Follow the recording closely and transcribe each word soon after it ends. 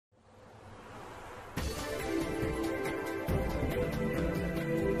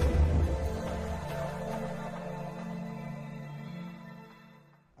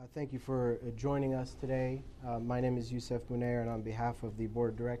Thank you for joining us today. My name is Youssef Bounair, and on behalf of the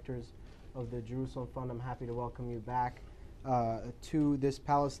Board of Directors of the Jerusalem Fund, I'm happy to welcome you back to this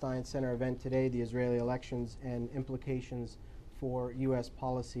Palestine Center event today, the Israeli elections and implications for U.S.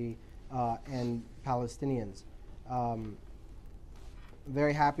 policy and Palestinians.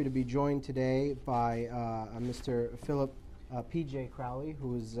 Very happy to be joined today by Mr. Philip P.J. Crowley,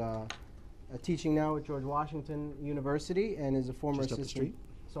 who is teaching now at George Washington University and is a former Just up the street?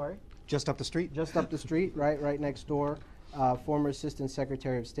 Sorry? Just up the street? Just up the street, right next door. Former Assistant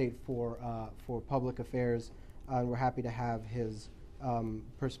Secretary of State for Public Affairs. And we're happy to have his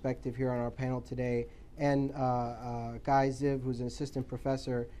perspective here on our panel today. And Guy Ziv, who's an assistant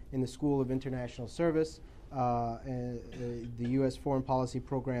professor in the School of International Service, the U.S. Foreign Policy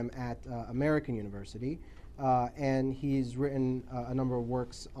Program at American University. And he's written a number of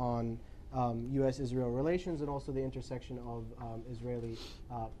works on U.S. Israel relations and also the intersection of Israeli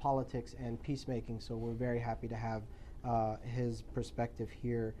politics and peacemaking. So we're very happy to have his perspective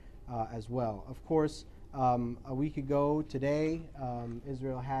here as well. Of course, a week ago today,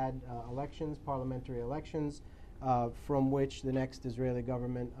 Israel had elections, parliamentary elections, from which the next Israeli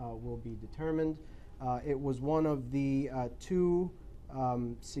government will be determined. It was one of the two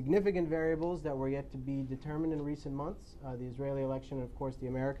significant variables that were yet to be determined in recent months, the Israeli election and, of course, the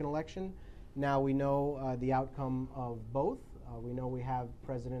American election. Now we know the outcome of both. We know we have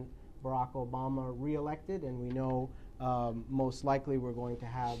President Barack Obama re-elected, and we know most likely we're going to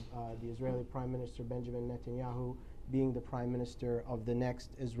have the Israeli Prime Minister Benjamin Netanyahu being the Prime Minister of the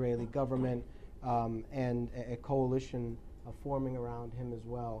next Israeli government, and a coalition forming around him as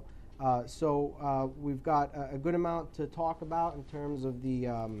well. So we've got a good amount to talk about in terms of the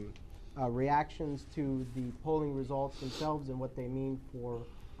reactions to the polling results themselves and what they mean for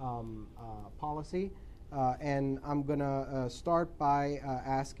policy. And I'm going to start by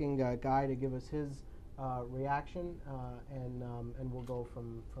asking Guy to give us his reaction, and we'll go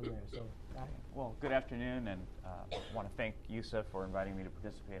from there. So, Guy. Well, good afternoon, and I want to thank Youssef for inviting me to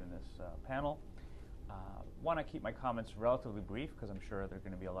participate in this panel. Want to keep my comments relatively brief because I'm sure there are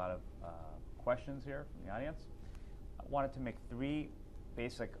going to be a lot of questions here from the audience. I wanted to make three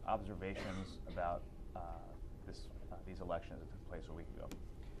basic observations about these elections that took place a week ago.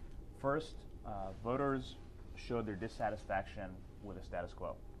 First, voters showed their dissatisfaction with the status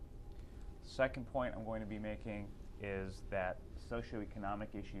quo. Second point I'm going to be making is that socioeconomic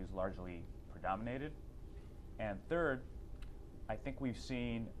issues largely predominated. And third, I think we've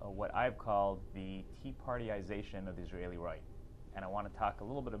seen what I've called the Tea Partyization of the Israeli right. And I want to talk a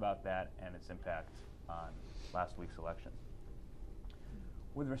little bit about that and its impact on last week's election.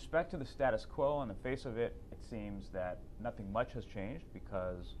 With respect to the status quo, on the face of it, it seems that nothing much has changed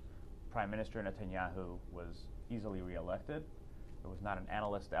because Prime Minister Netanyahu was easily re-elected. There was not an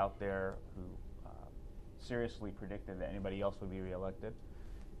analyst out there who seriously predicted that anybody else would be re-elected.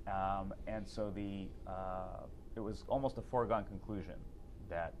 And so it was almost a foregone conclusion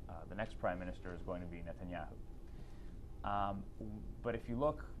that the next prime minister is going to be Netanyahu. But if you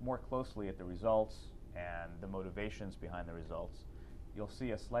look more closely at the results and the motivations behind the results, you'll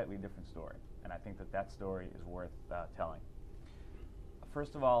see a slightly different story. And I think that that story is worth telling.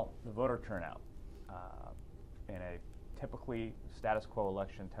 First of all, the voter turnout in a typically status quo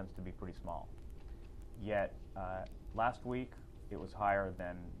election tends to be pretty small. Yet last week it was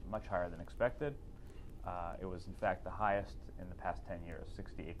much higher than expected. It was in fact the highest in the past 10 years,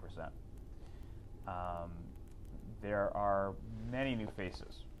 68%. There are many new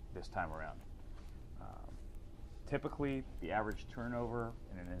faces this time around. Typically, the average turnover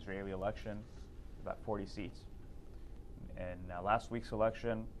in an Israeli election is about 40 seats. In last week's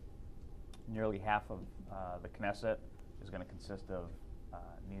election, nearly half of the Knesset is going to consist of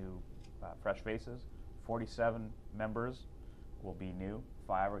new, fresh faces. 47 members will be new.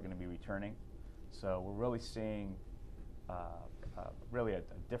 5 are going to be returning. So we're really seeing really a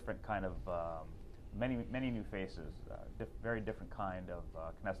different kind of many new faces, very different kind of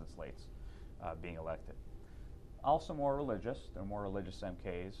Knesset slates being elected. Also more religious. There are more religious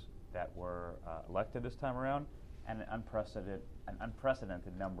MKs that were elected this time around, and an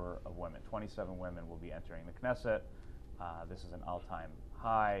unprecedented number of women. 27 women will be entering the Knesset. This is an all-time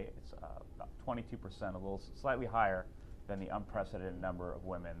high. It's about 22%, a little slightly higher than the unprecedented number of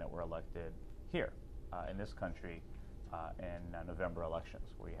women that were elected here in this country in November elections,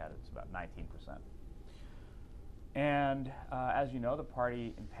 where it's about 19%. And as you know, the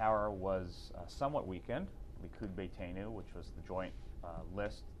party in power was somewhat weakened. Likud Beitenu, which was the joint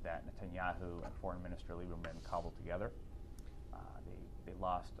list that Netanyahu and Foreign Minister Lieberman cobbled together. They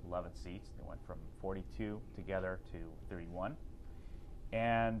lost 11 seats. They went from 42 together to 31.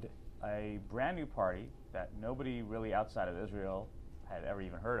 and a brand new party that nobody really outside of Israel had ever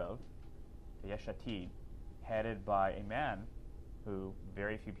even heard of, the Yesh Atid, headed by a man who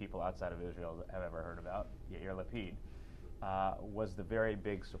very few people outside of Israel have ever heard about, Yair Lapid, was the very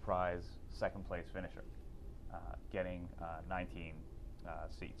big surprise second place finisher, getting 19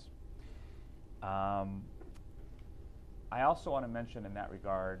 seats. I also want to mention in that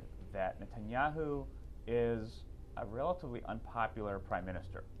regard that Netanyahu is a relatively unpopular prime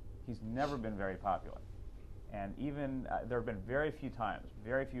minister. He's never been very popular. And even there have been very few times,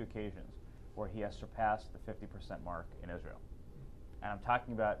 very few occasions, where he has surpassed the 50% mark in Israel. And I'm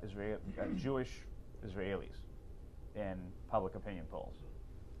talking about Jewish Israelis in public opinion polls,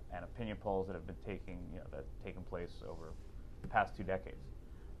 and opinion polls that have been taken place over the past 2 decades.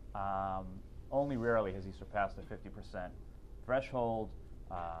 Only rarely has he surpassed the 50% threshold.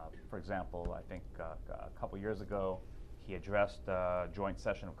 For example, I think a couple years ago, he addressed a joint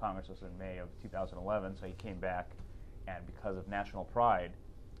session of Congress. This was in May of 2011, so he came back, and because of national pride,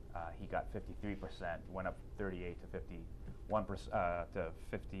 he got 53%, went up 38 to 51%, to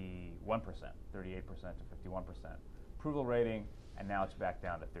 51%, 38% to 51% approval rating, and now it's back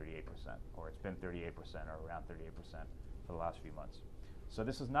down to 38%, or it's been 38% or around 38% for the last few months. So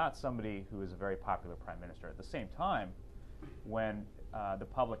this is not somebody who is a very popular prime minister. At the same time, when the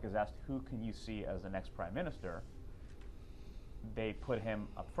public is asked, who can you see as the next prime minister, they put him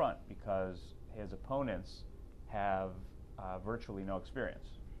up front because his opponents have virtually no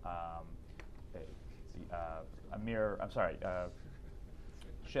experience.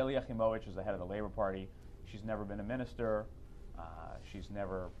 Sheli Yachimowicz is the head of the Labor Party. She's never been a minister. She's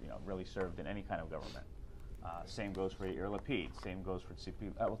never, really served in any kind of government. Same goes for Yair Lapid. Same goes for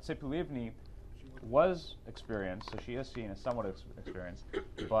Tzipi Livni. Was experienced, so she is seen as somewhat experienced,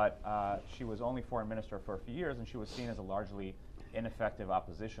 but she was only foreign minister for a few years, and she was seen as a largely ineffective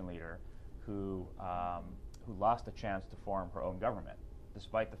opposition leader who lost a chance to form her own government,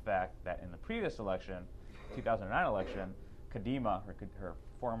 despite the fact that in the previous election, 2009 election, Kadima,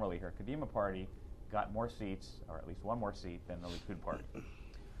 formerly her Kadima party, got more seats, or at least one more seat, than the Likud party.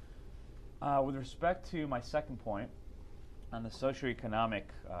 With respect to my second point on the socioeconomic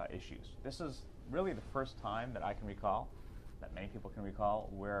issues, this is really the first time that I can recall, that many people can recall,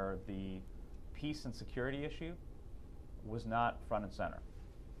 where the peace and security issue was not front and center.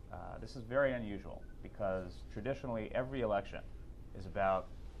 This is very unusual because traditionally every election is about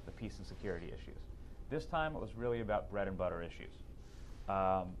the peace and security issues. This time it was really about bread and butter issues.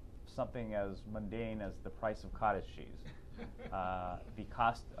 Something as mundane as the price of cottage cheese, the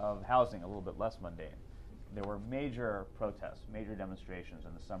cost of housing a little bit less mundane. There were major protests, major demonstrations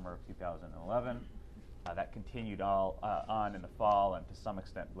in the summer of 2011 that continued on in the fall and to some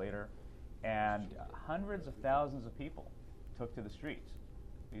extent later. And hundreds of thousands of people took to the streets.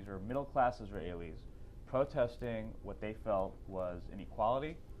 These are middle-class Israelis protesting what they felt was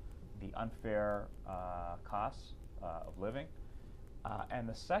inequality, the unfair costs of living. And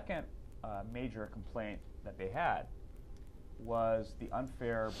the second major complaint that they had was the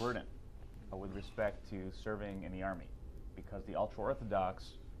unfair burden with respect to serving in the army, because the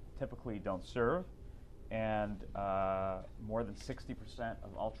ultra-Orthodox typically don't serve, and more than 60%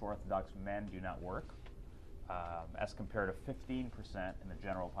 of ultra-Orthodox men do not work, as compared to 15% in the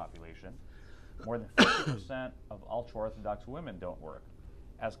general population. More than 50% of ultra-Orthodox women don't work,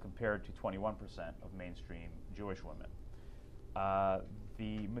 as compared to 21% of mainstream Jewish women.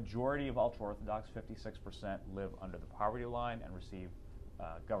 The majority of ultra-Orthodox, 56%, live under the poverty line and receive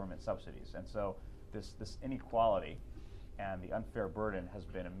government subsidies. And so this inequality and the unfair burden has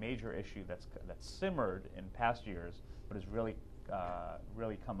been a major issue that's simmered in past years, but has really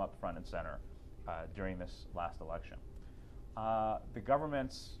come up front and center during this last election. The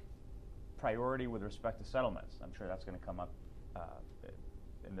government's priority with respect to settlements, I'm sure that's going to come up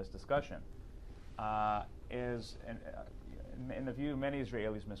in this discussion, is, in the view of many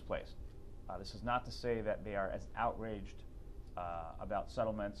Israelis, misplaced. This is not to say that they are as outraged about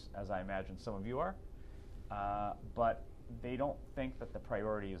settlements as I imagine some of you are, but they don't think that the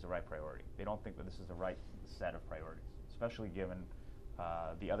priority is the right priority. They don't think that this is the right set of priorities, especially given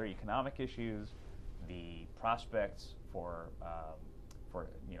the other economic issues, the prospects for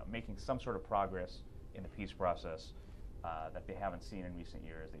making some sort of progress in the peace process that they haven't seen in recent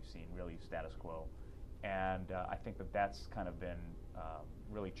years. They've seen really status quo. And I think that that's kind of been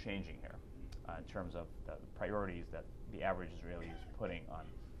really changing here in terms of the priorities that the average Israeli is putting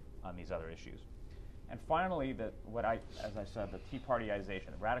on these other issues. And finally, as I said, the Tea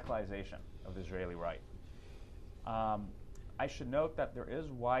Partyization, radicalization of the Israeli right. I should note that there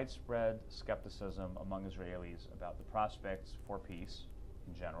is widespread skepticism among Israelis about the prospects for peace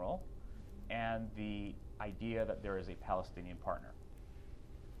in general, and the idea that there is a Palestinian partner.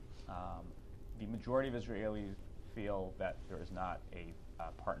 The majority of Israelis feel that there is not a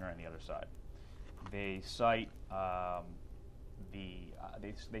partner on the other side. They cite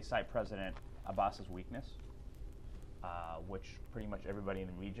they cite President Abbas's weakness, which pretty much everybody in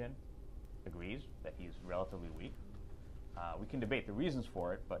the region agrees that he's relatively weak. We can debate the reasons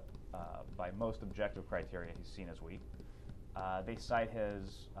for it, but by most objective criteria, he's seen as weak. They cite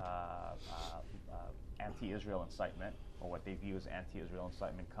his anti-Israel incitement, or what they view as anti-Israel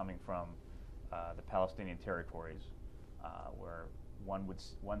incitement, coming from the Palestinian territories, where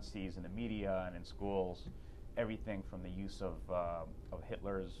one sees in the media and in schools everything from the use of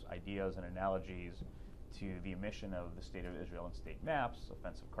Hitler's ideas and analogies to the omission of the State of Israel in state maps,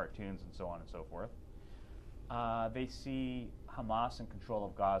 offensive cartoons, and so on and so forth. They see Hamas in control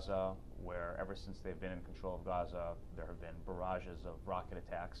of Gaza, where ever since they've been in control of Gaza, there have been barrages of rocket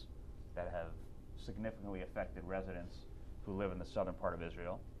attacks that have significantly affected residents who live in the southern part of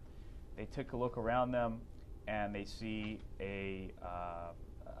Israel. They take a look around them and they see a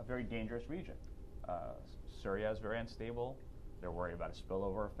very dangerous region. Syria is very unstable. They're worried about a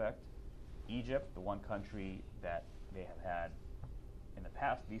spillover effect. Egypt, the one country that they have had in the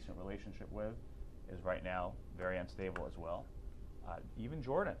past decent relationship with, is right now very unstable as well. Even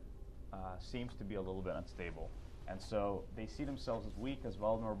Jordan seems to be a little bit unstable. And so they see themselves as weak, as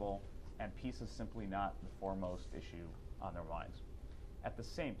vulnerable, and peace is simply not the foremost issue on their minds. At the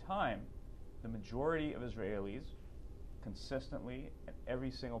same time, the majority of Israelis consistently, in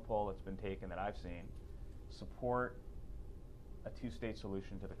every single poll that's been taken that I've seen, support a two-state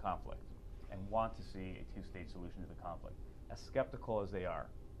solution to the conflict and want to see a two-state solution to the conflict, as skeptical as they are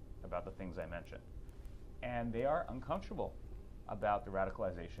about the things I mentioned. And they are uncomfortable about the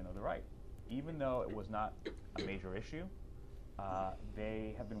radicalization of the right. Even though it was not a major issue,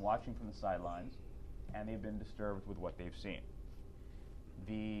 they have been watching from the sidelines, and they've been disturbed with what they've seen.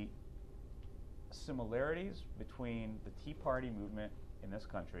 The similarities between the Tea Party movement in this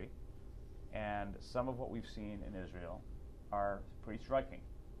country and some of what we've seen in Israel are pretty striking.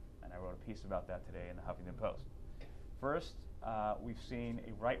 And I wrote a piece about that today in the Huffington Post. First, we've seen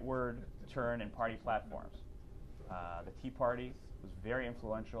a rightward turn in party platforms. The Tea Party was very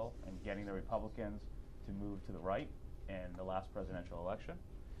influential in getting the Republicans to move to the right in the last presidential election.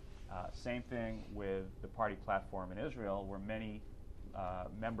 Same thing with the party platform in Israel, where many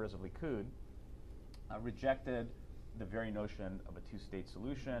members of Likud rejected the very notion of a two-state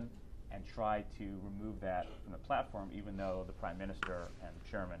solution and tried to remove that from the platform, even though the Prime Minister and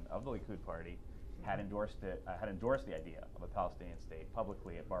chairman of the Likud party had endorsed the idea of a Palestinian state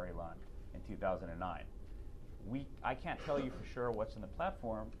publicly at Bar Ilan in 2009. I can't tell you for sure what's in the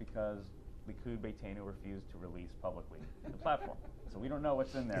platform because Likud Beitenu refused to release publicly the platform. So we don't know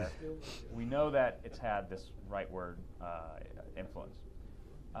what's in there. We know that it's had this rightward influence.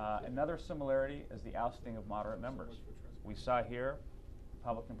 Another similarity is the ousting of moderate members. We saw here,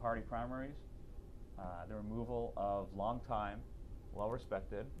 Republican Party primaries, the removal of long-time,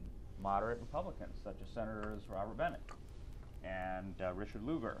 well-respected, moderate Republicans, such as Senators Robert Bennett and Richard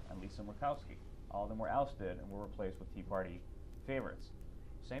Lugar and Lisa Murkowski. All of them were ousted and were replaced with Tea Party favorites.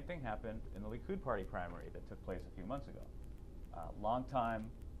 Same thing happened in the Likud Party primary that took place a few months ago. Long-time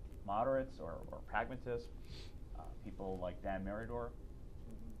moderates or pragmatists, people like Dan Meridor,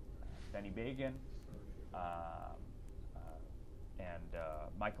 Benny Begin, and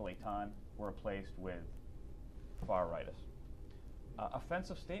Michael Eitan were replaced with far-rightists.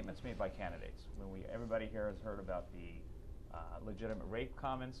 Offensive statements made by candidates. Everybody here has heard about the legitimate rape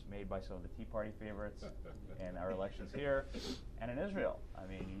comments made by some of the Tea Party favorites in our elections here and in Israel. I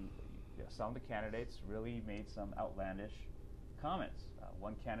mean, some of the candidates really made some outlandish comments.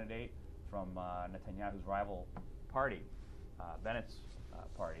 One candidate from Netanyahu's rival party, Bennett's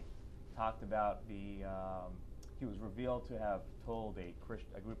party, talked about he was revealed to have told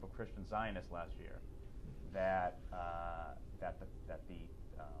a group of Christian Zionists last year that the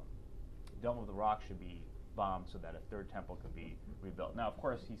Dome of the Rock should be bombed so that a third temple could be rebuilt. Now, of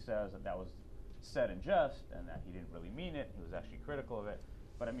course, he says that was said in jest and that he didn't really mean it. He was actually critical of it.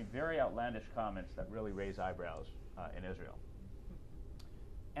 But I mean, very outlandish comments that really raise eyebrows in Israel.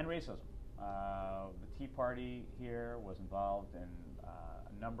 And racism. The Tea Party here was involved in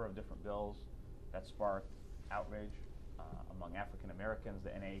a number of different bills that sparked outrage among African Americans.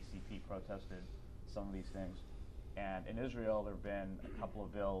 The NAACP protested some of these things. And in Israel, there have been a couple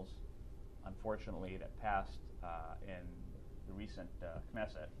of bills, unfortunately, that passed in the recent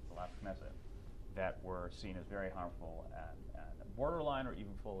Knesset, the last Knesset, that were seen as very harmful and borderline or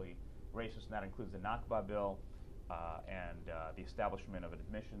even fully racist. And that includes the Nakba bill, and the establishment of an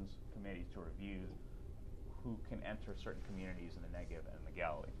admissions committee to review who can enter certain communities in the Negev and the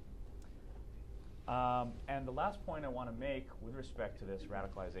Galilee. And the last point I want to make with respect to this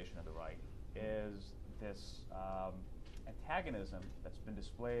radicalization of the right is this antagonism that's been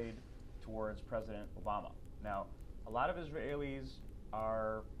displayed towards President Obama. Now, a lot of Israelis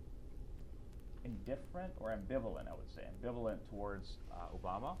are indifferent or ambivalent, I would say, ambivalent towards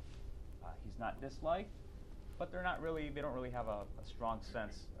Obama. He's not disliked, but they don't really have a strong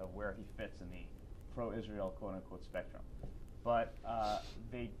sense of where he fits in the pro-Israel, quote-unquote, spectrum. But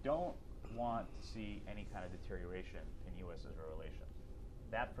they don't want to see any kind of deterioration in U.S. Israel relations.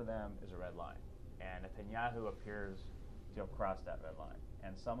 That, for them, is a red line. And Netanyahu appears to have crossed that red line.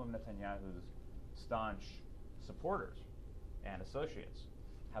 And some of Netanyahu's staunch supporters and associates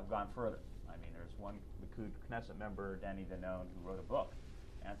have gone further. I mean, there's one Likud Knesset member, Danny Danon, who wrote a book,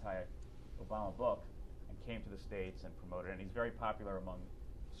 anti-Obama book, and came to the States and promoted it. And he's very popular among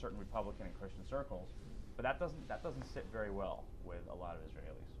certain Republican and Christian circles. But that doesn't sit very well with a lot of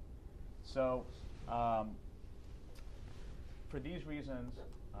Israelis. So, for these reasons,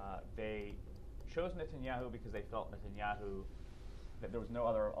 they chose Netanyahu because they felt Netanyahu, that there was no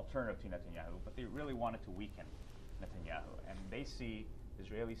other alternative to Netanyahu, but they really wanted to weaken Netanyahu. And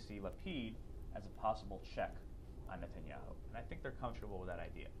Israelis see Lapid as a possible check on Netanyahu. And I think they're comfortable with that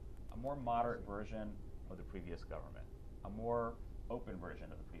idea. A more moderate version of the previous government, a more open version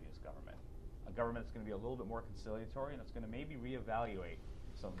of the previous government, a government that's going to be a little bit more conciliatory and it's going to maybe reevaluate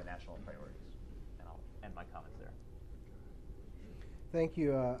some of the national priorities. And I'll end my comments there. Thank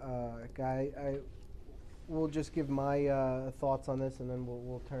you, Guy. We'll just give my thoughts on this, and then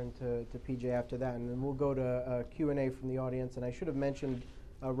we'll turn to PJ after that, and then we'll go to Q&A from the audience. And I should have mentioned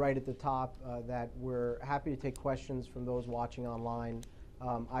right at the top that we're happy to take questions from those watching online,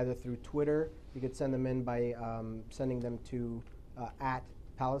 either through Twitter. You could send them in by sending them to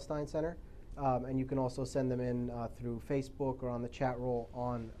 @Palestine Center, and you can also send them in through Facebook or on the chat roll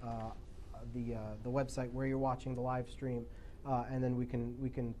on the website where you're watching the live stream, and then we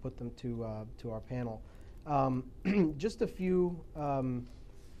can put them to our panel. Just a few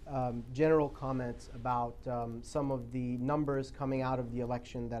general comments about some of the numbers coming out of the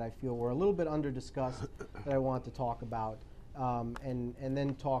election that I feel were a little bit under-discussed that I want to talk about, and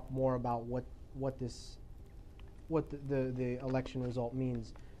then talk more about what the election result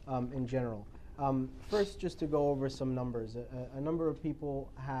means in general. First, just to go over some numbers. A number of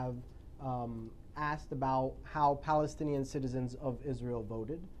people have asked about how Palestinian citizens of Israel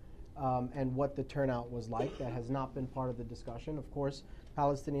voted. And what the turnout was like. That has not been part of the discussion. Of course,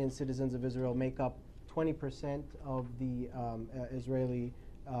 Palestinian citizens of Israel make up 20% of the Israeli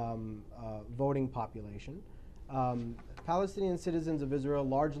voting population. Palestinian citizens of Israel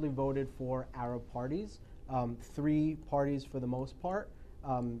largely voted for Arab parties, 3 parties for the most part.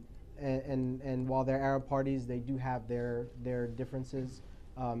 And while they're Arab parties, they do have their differences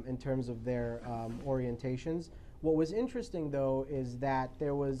in terms of their orientations. What was interesting, though, is that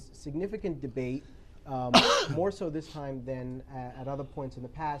there was significant debate, more so this time than at other points in the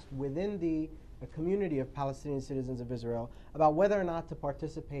past, within the community of Palestinian citizens of Israel about whether or not to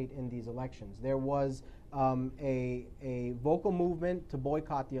participate in these elections. There was a vocal movement to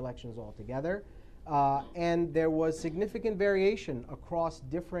boycott the elections altogether, and there was significant variation across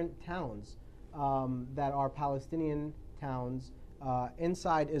different towns that are Palestinian towns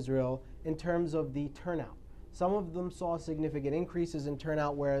inside Israel in terms of the turnout. Some of them saw significant increases in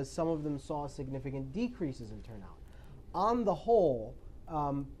turnout, whereas some of them saw significant decreases in turnout. On the whole,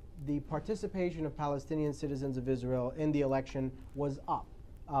 the participation of Palestinian citizens of Israel in the election was up,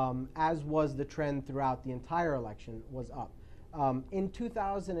 as was the trend throughout the entire election was up. In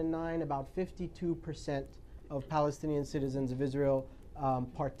 2009, about 52% of Palestinian citizens of Israel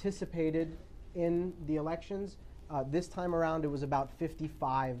participated in the elections. This time around, it was about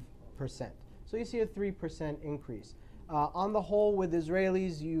 55%. So you see a 3% increase. On the whole, with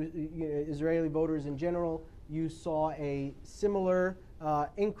Israelis, Israeli voters in general, you saw a similar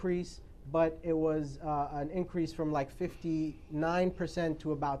increase, but it was an increase from like 59%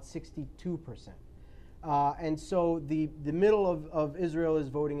 to about 62%. And so the middle of Israel is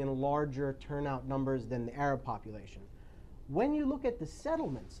voting in larger turnout numbers than the Arab population. When you look at the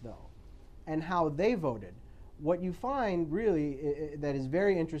settlements, though, and how they voted, what you find really that is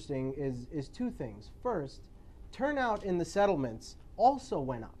very interesting is 2 things. First, turnout in the settlements also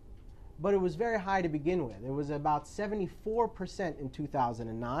went up, but it was very high to begin with. It was about 74% in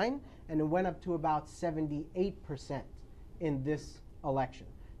 2009, and it went up to about 78% in this election.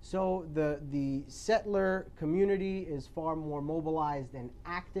 So the settler community is far more mobilized and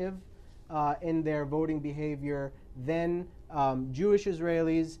active in their voting behavior than Jewish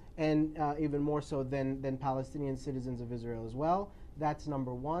Israelis, and even more so than Palestinian citizens of Israel as well. That's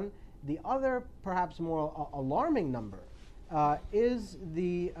number one. The other, perhaps more alarming number, is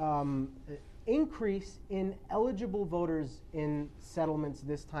the increase in eligible voters in settlements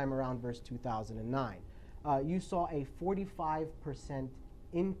this time around versus 2009. You saw a 45%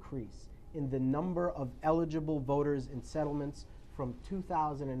 increase in the number of eligible voters in settlements from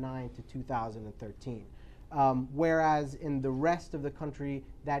 2009 to 2013. Whereas in the rest of the country,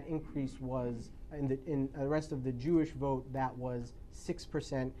 that increase was, in the rest of the Jewish vote, that was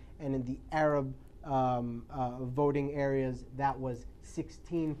 6%, and in the Arab voting areas, that was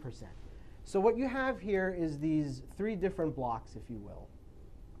 16%. So what you have here is these three different blocks, if you will,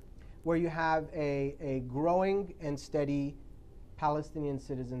 where you have a growing and steady Palestinian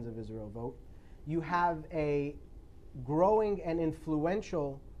citizens of Israel vote. You have a growing and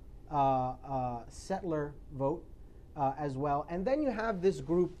influential settler vote as well. And then you have this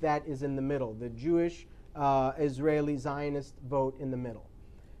group that is in the middle, the Jewish Israeli Zionist vote in the middle.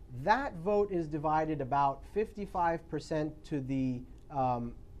 That vote is divided about 55% to the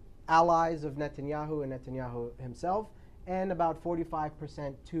allies of Netanyahu and Netanyahu himself, and about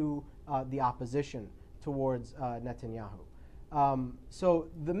 45% to the opposition towards Netanyahu. So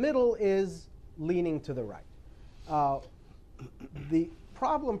the middle is leaning to the right. The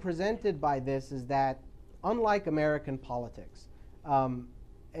problem presented by this is that, unlike American politics,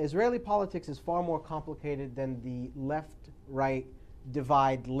 Israeli politics is far more complicated than the left-right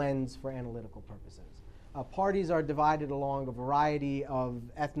divide lens for analytical purposes. Parties are divided along a variety of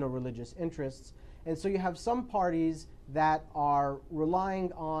ethno-religious interests, and so you have some parties that are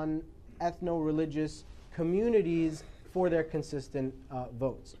relying on ethno-religious communities for their consistent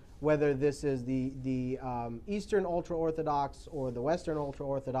votes, whether this is the Eastern ultra-Orthodox or the Western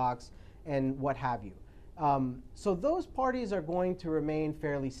ultra-Orthodox and what have you. So those parties are going to remain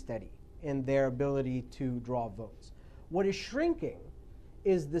fairly steady in their ability to draw votes. What is shrinking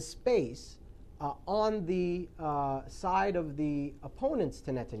is the space on the side of the opponents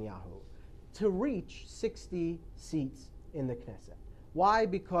to Netanyahu to reach 60 seats in the Knesset. Why?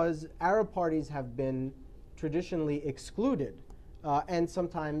 Because Arab parties have been traditionally excluded and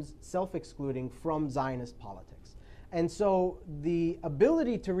sometimes self-excluding from Zionist politics. And so the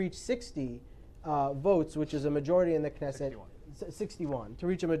ability to reach 60 votes, which is a majority in the Knesset, 61, to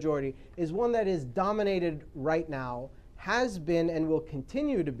reach a majority, is one that is dominated right now, has been and will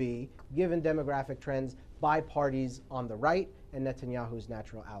continue to be, given demographic trends, by parties on the right and Netanyahu's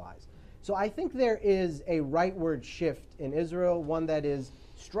natural allies. So I think there is a rightward shift in Israel, one that is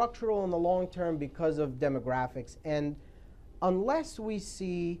structural in the long term because of demographics. And unless we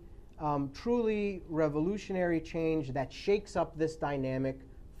see truly revolutionary change that shakes up this dynamic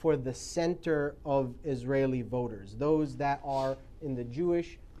for the center of Israeli voters, those that are in the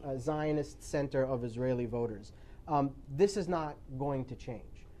Jewish Zionist center of Israeli voters, this is not going to change.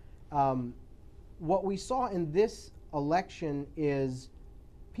 What we saw in this election is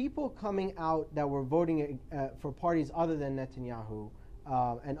people coming out that were voting for parties other than Netanyahu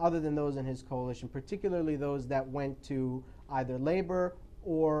and other than those in his coalition, particularly those that went to either Labor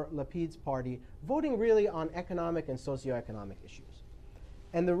or Lapid's party, voting really on economic and socioeconomic issues.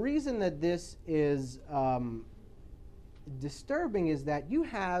 And the reason that this is disturbing is that you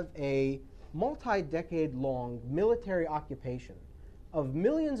have a multi-decade-long military occupation of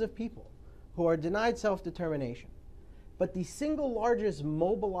millions of people who are denied self-determination. But the single largest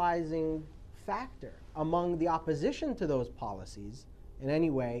mobilizing factor among the opposition to those policies in any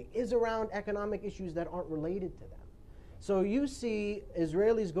way is around economic issues that aren't related to them. So you see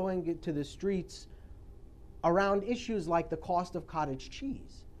Israelis going to the streets around issues like the cost of cottage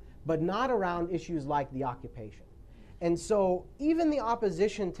cheese, but not around issues like the occupation. And so even the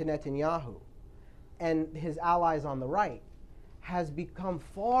opposition to Netanyahu and his allies on the right has become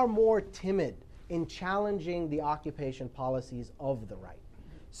far more timid in challenging the occupation policies of the right.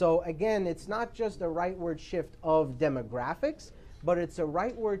 So again, it's not just a rightward shift of demographics, but it's a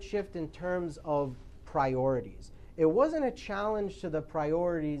rightward shift in terms of priorities. It wasn't a challenge to the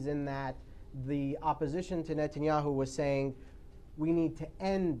priorities in that the opposition to Netanyahu was saying we need to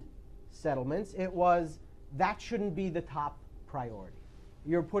end settlements. It was that shouldn't be the top priority.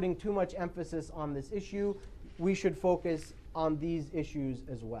 You're putting too much emphasis on this issue. We should focus on these issues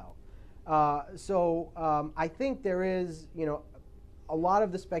as well. So I think there is, a lot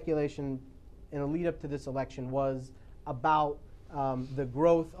of the speculation in a lead up to this election was about the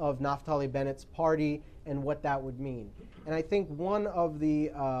growth of Naftali Bennett's party and what that would mean. And I think one of the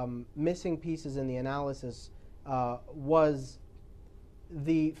missing pieces in the analysis was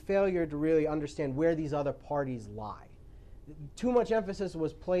the failure to really understand where these other parties lie. Too much emphasis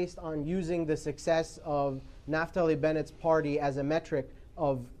was placed on using the success of Naftali Bennett's party as a metric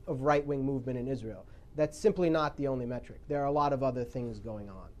of right-wing movement in Israel. That's simply not the only metric. There are a lot of other things going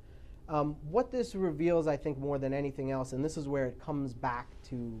on. What this reveals, I think, more than anything else, and this is where it comes back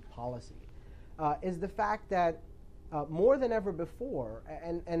to policy, is the fact that more than ever before,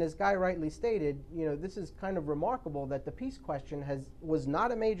 and as Guy rightly stated, this is kind of remarkable that the peace question was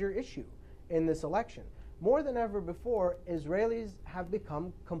not a major issue in this election. More than ever before, Israelis have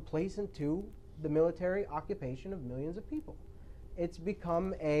become complacent to the military occupation of millions of people. It's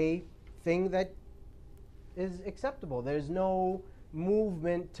become a thing that is acceptable. There's no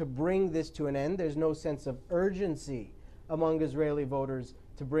movement to bring this to an end. There's no sense of urgency among Israeli voters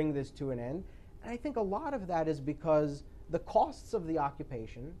to bring this to an end. And I think a lot of that is because the costs of the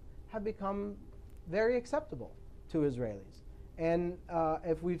occupation have become very acceptable to Israelis. And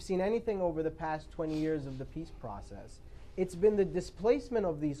if we've seen anything over the past 20 years of the peace process, it's been the displacement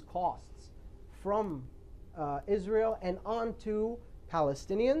of these costs from Israel and onto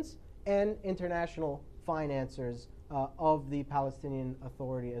Palestinians and international financiers of the Palestinian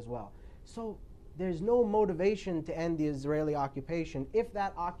Authority as well. So there's no motivation to end the Israeli occupation if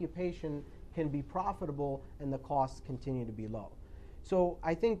that occupation can be profitable and the costs continue to be low. So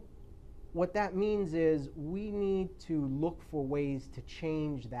I think what that means is we need to look for ways to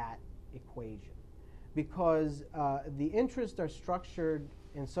change that equation, because the interests are structured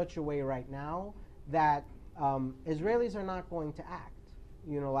in such a way right now that Israelis are not going to act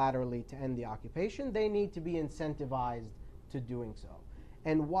unilaterally to end the occupation. They need to be incentivized to doing so.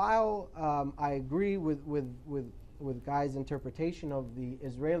 And while I agree with Guy's interpretation of the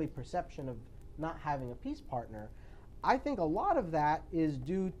Israeli perception of not having a peace partner, I think a lot of that is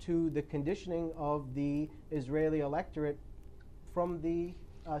due to the conditioning of the Israeli electorate from the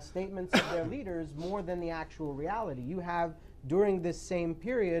statements of their leaders more than the actual reality. You have, during this same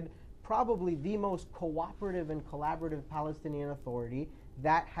period, probably the most cooperative and collaborative Palestinian Authority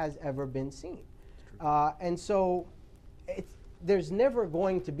that has ever been seen. And so there's never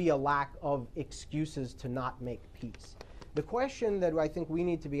going to be a lack of excuses to not make peace. The question that I think we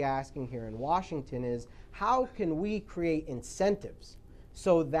need to be asking here in Washington is, how can we create incentives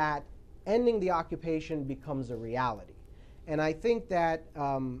so that ending the occupation becomes a reality? And I think that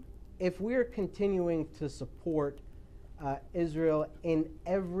if we're continuing to support Israel in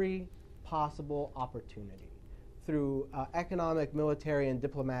every possible opportunity through economic, military, and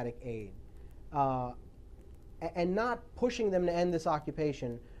diplomatic aid, and not pushing them to end this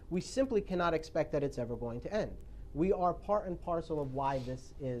occupation, we simply cannot expect that it's ever going to end. We are part and parcel of why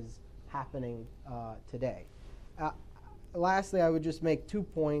this is happening today. Lastly, I would just make 2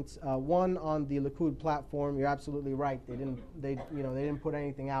 points. One, on the Likud platform, you're absolutely right. They didn't put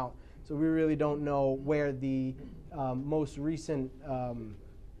anything out, so we really don't know where the most recent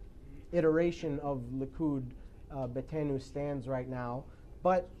iteration of Likud Betenu stands right now.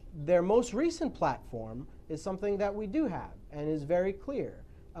 But their most recent platform is something that we do have and is very clear.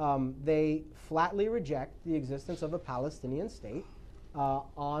 They flatly reject the existence of a Palestinian state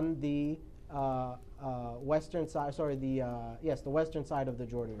on the western side. The western side of the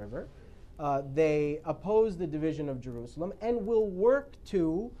Jordan River. They oppose the division of Jerusalem and will work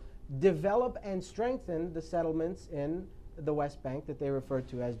to develop and strengthen the settlements in the West Bank that they refer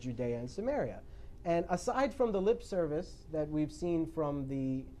to as Judea and Samaria. And aside from the lip service that we've seen from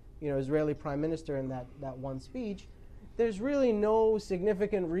the Israeli Prime Minister in that one speech, there's really no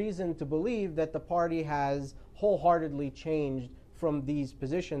significant reason to believe that the party has wholeheartedly changed from these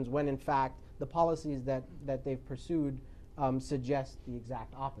positions, when in fact the policies that they've pursued suggest the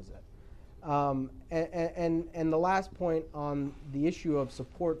exact opposite. And the last point on the issue of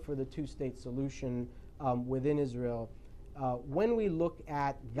support for the two-state solution within Israel, when we look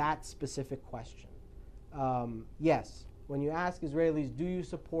at that specific question, yes, when you ask Israelis, do you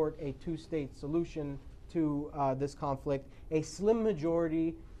support a two-state solution to this conflict, a slim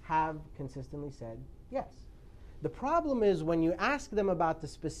majority have consistently said yes. The problem is when you ask them about the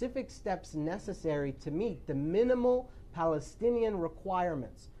specific steps necessary to meet the minimal Palestinian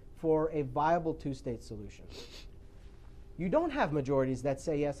requirements for a viable two-state solution, you don't have majorities that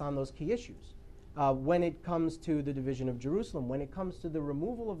say yes on those key issues. When it comes to the division of Jerusalem, when it comes to the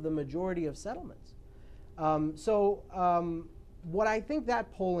removal of the majority of settlements. What I think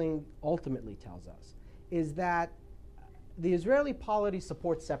that polling ultimately tells us is that the Israeli polity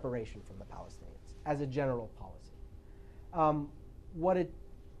supports separation from the Palestinians as a general policy. What it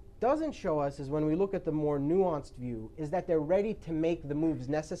doesn't show us is, when we look at the more nuanced view, is that they're ready to make the moves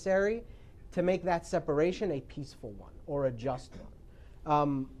necessary to make that separation a peaceful one or a just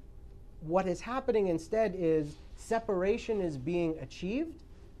What is happening instead is separation is being achieved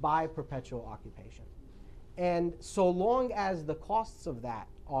by perpetual occupation. And so long as the costs of that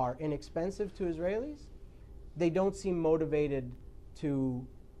are inexpensive to Israelis, they don't seem motivated to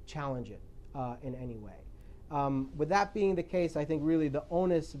challenge it in any way. With that being the case, I think really the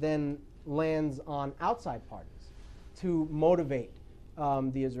onus then lands on outside parties to motivate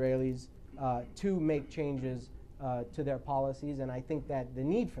the Israelis to make changes to their policies, and I think that the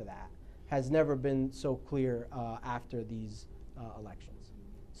need for that has never been so clear after these elections.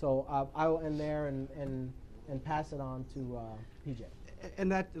 So I will end there and pass it on to PJ.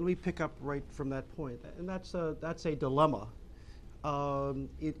 And that, let me pick up right from that point, and that's a dilemma.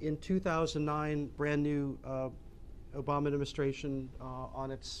 In 2009, brand new Obama administration,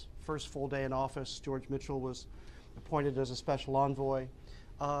 on its first full day in office, George Mitchell was appointed as a special envoy,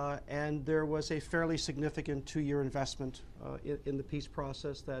 and there was a fairly significant 2-year investment in the peace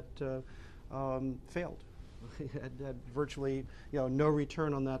process that failed. had virtually, no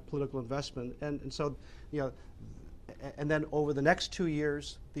return on that political investment, and so, and then over the next 2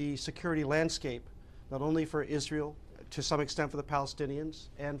 years, the security landscape, not only for Israel, to some extent for the Palestinians,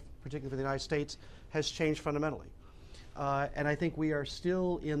 and particularly for the United States, has changed fundamentally. And I think we are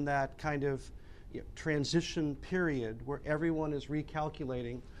still in that kind of transition period where everyone is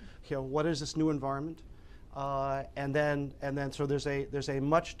recalculating, what is this new environment, and then so there's a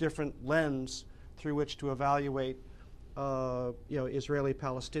much different lens through which to evaluate,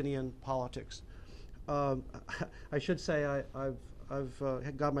 Israeli-Palestinian politics. I should say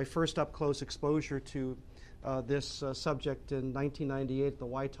I've got my first up-close exposure to this subject in 1998 at the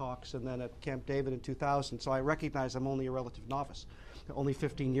White Talks, and then at Camp David in 2000. So I recognize I'm only a relative novice, only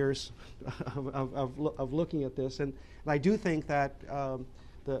 15 years of looking at this, and I do think that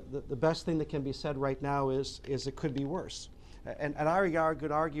the best thing that can be said right now is it could be worse, and I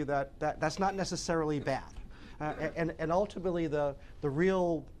could argue that's not necessarily bad. And ultimately, the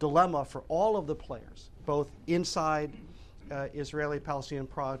real dilemma for all of the players, both inside Israeli-Palestinian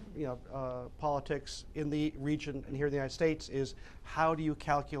politics in the region and here in the United States, is how do you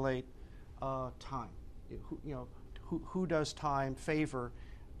calculate time? Who does time favor?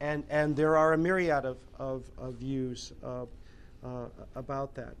 And there are a myriad of views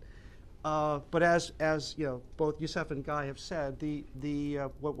about that. But as both Youssef and Guy have said,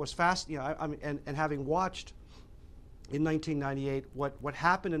 what was and having watched in 1998 what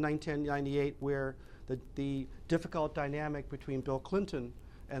happened in 1998, where the difficult dynamic between Bill Clinton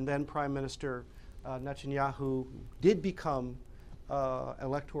and then Prime Minister Netanyahu did become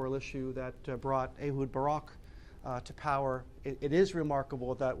electoral issue that brought Ehud Barak to power. It is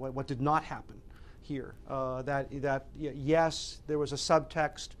remarkable that what did not happen here. Yes, there was a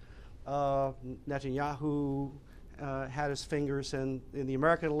subtext. Netanyahu had his fingers in the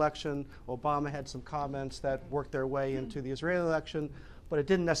American election. Obama had some comments that worked their way into the Israeli election, but it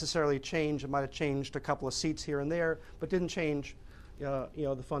didn't necessarily change. It might have changed a couple of seats here and there, but didn't change,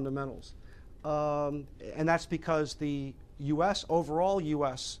 the fundamentals. And that's because the overall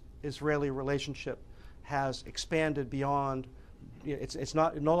U.S.-Israeli relationship has expanded beyond. It's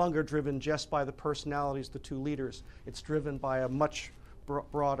no longer driven just by the personalities of the two leaders. It's driven by a much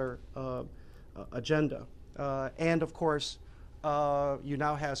broader agenda. And of course, you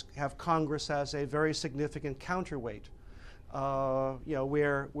now have Congress as a very significant counterweight.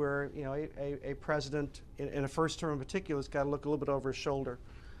 Where a president in a first term in particular has got to look a little bit over his shoulder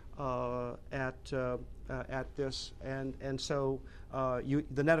at this, and so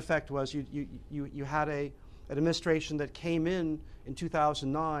the net effect was you had an administration that came in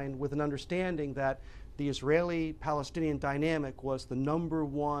 2009 with an understanding that the Israeli-Palestinian dynamic was the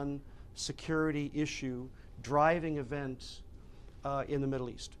 #1 security issue driving events in the Middle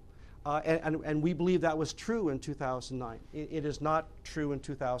East. And we believe that was true in 2009. It is not true in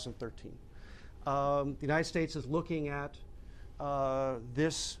 2013. The United States is looking at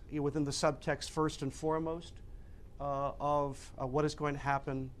this within the subtext first and foremost of what is going to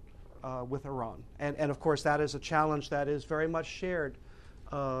happen with Iran. And of course, that is a challenge that is very much shared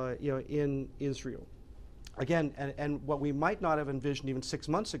in Israel. Again, and what we might not have envisioned even 6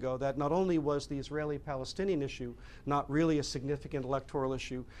 months ago, that not only was the Israeli-Palestinian issue not really a significant electoral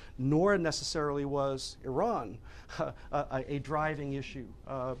issue, nor necessarily was Iran a driving issue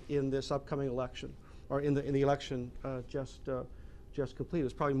in this upcoming election, or in the election just completed. It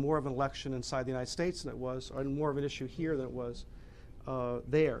was probably more of an election inside the United States than it was, or more of an issue here than it was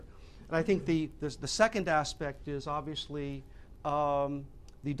there. And I think the second aspect is obviously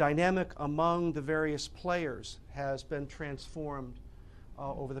the dynamic among the various players has been transformed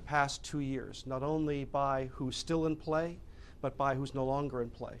over the past 2 years, not only by who's still in play, but by who's no longer in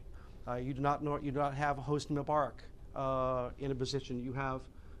play. You do not have Hosni Mubarak in a position. You have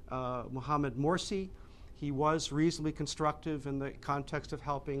Mohamed Morsi. He was reasonably constructive in the context of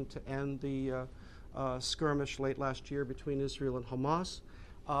helping to end the skirmish late last year between Israel and Hamas.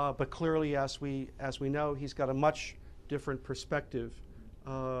 But clearly, as we know, he's got a much different perspective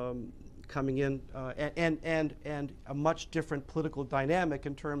coming in, and a much different political dynamic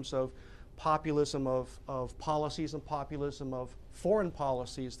in terms of populism of policies and populism of foreign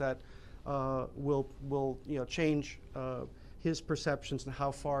policies that will change his perceptions and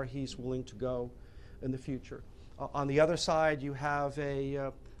how far he's willing to go in the future. On the other side, you have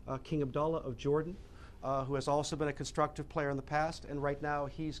King Abdullah of Jordan, who has also been a constructive player in the past, and right now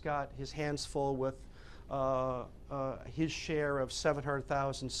he's got his hands full with his share of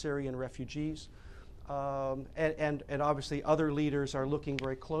 700,000 Syrian refugees. And obviously other leaders are looking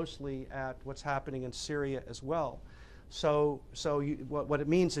very closely at what's happening in Syria as well. So what it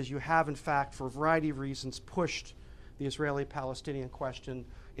means is you have, in fact, for a variety of reasons, pushed the Israeli-Palestinian question.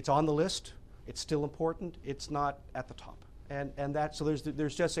 It's on the list. It's still important. It's not at the top. And that, so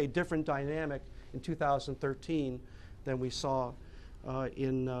there's just a different dynamic in 2013 than we saw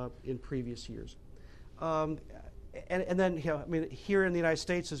in previous years. And then, I mean, here in the United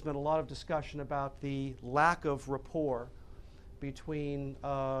States, there's been a lot of discussion about the lack of rapport between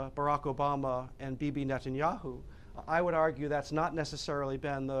Barack Obama and Bibi Netanyahu. I would argue that's not necessarily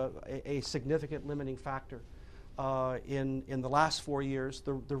been a significant limiting factor in the last 4 years.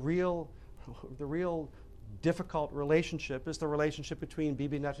 The real difficult relationship is the relationship between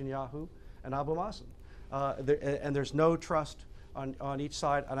Bibi Netanyahu and Abu Mazen. And there's no trust on each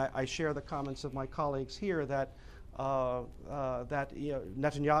side. And I share the comments of my colleagues here that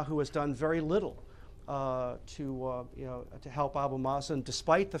Netanyahu has done very little to help Abu Mazen,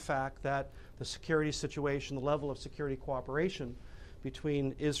 despite the fact that the security situation, the level of security cooperation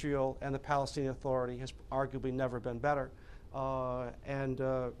between Israel and the Palestinian Authority has arguably never been better. And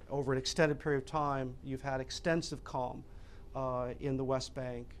over an extended period of time, you've had extensive calm in the West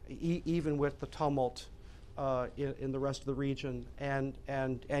Bank, even with the tumult in the rest of the region, and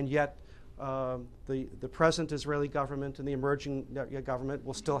yet the present Israeli government and the emerging government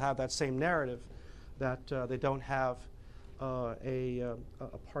will still have that same narrative that they don't have a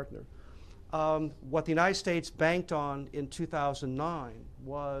partner. What the United States banked on in 2009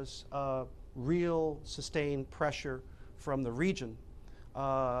 was real sustained pressure from the region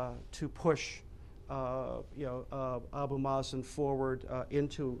to push Abu Mazen forward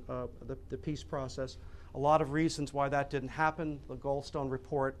into the peace process. A lot of reasons why that didn't happen. The Goldstone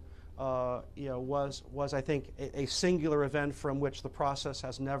report was I think a singular event from which the process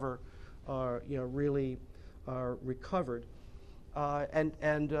has never really recovered. And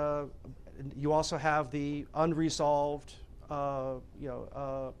you also have the unresolved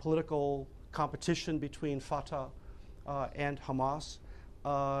political competition between Fatah and Hamas.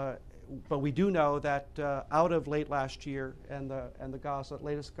 But we do know that out of late last year and the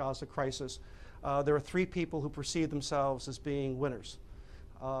latest Gaza crisis, there are 3 people who perceive themselves as being winners.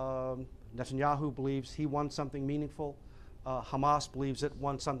 Netanyahu believes he won something meaningful. Hamas believes it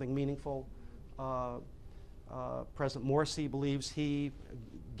won something meaningful. President Morsi believes he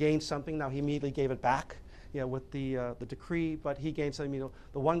gained something. Now, he immediately gave it back, with the decree, but he gained something.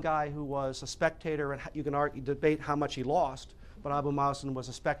 The one guy who was a spectator, and you can debate how much he lost, but Abu Mazen was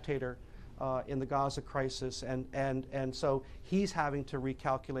a spectator in the Gaza crisis, and so he's having to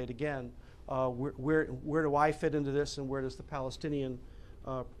recalculate again. Where do I fit into this, and where does the Palestinian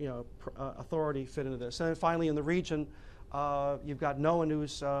authority fit into this? And then finally, in the region, you've got no one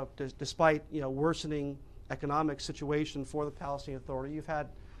who's, despite worsening economic situation for the Palestinian Authority, you've had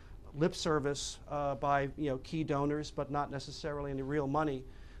lip service by key donors, but not necessarily any real money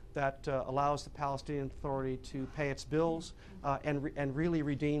that allows the Palestinian Authority to pay its bills and really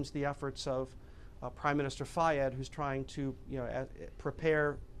redeems the efforts of Prime Minister Fayyad, who's trying to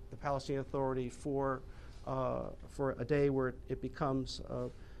prepare the Palestinian Authority for a day where it becomes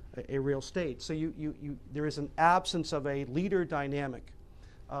a real state. So there is an absence of a leader dynamic.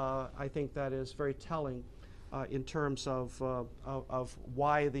 I think that is very telling in terms of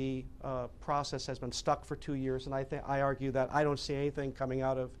why the process has been stuck for 2 years. And I argue that I don't see anything coming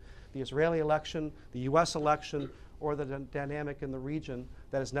out of the Israeli election, the U.S. election, or the dynamic in the region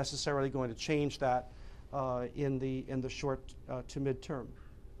that is necessarily going to change that in the short to mid-term.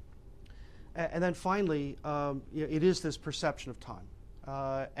 And then finally, it is this perception of time.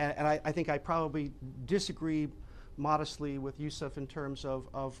 And I think I probably disagree modestly with Yusuf in terms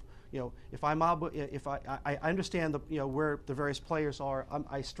of if I understand where the various players are,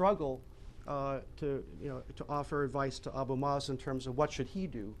 I struggle to offer advice to Abu Mazen in terms of what should he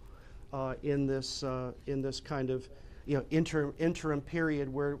do in this kind of interim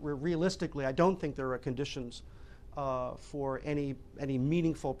period where realistically I don't think there are conditions for any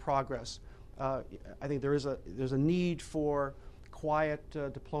meaningful progress. I think there's a need for quiet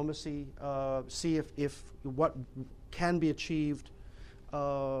diplomacy. See if what can be achieved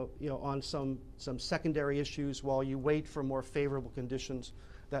on some secondary issues while you wait for more favorable conditions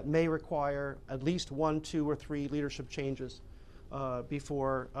that may require at least 1, 2, or 3 leadership changes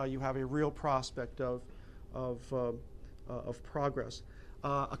before you have a real prospect of progress.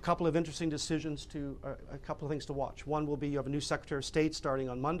 A couple of interesting decisions a couple of things to watch. One will be you have a new Secretary of State starting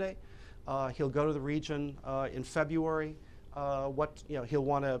on Monday. He'll go to the region in February. He'll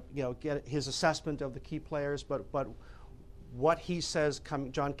want to get his assessment of the key players, but what he says,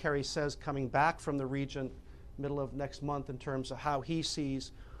 John Kerry says, coming back from the region middle of next month in terms of how he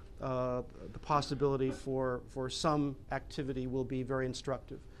sees the possibility for some activity will be very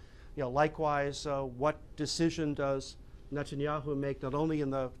instructive. Likewise, what decision does Netanyahu make not only in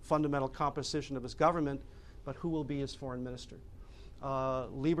the fundamental composition of his government, but who will be his foreign minister?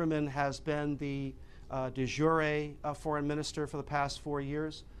 Lieberman has been the de jure foreign minister for the past 4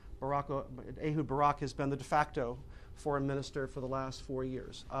 years. Ehud Barak has been the de facto foreign minister for the last 4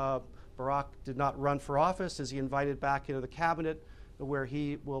 years. Barak did not run for office. Is he invited back into the cabinet where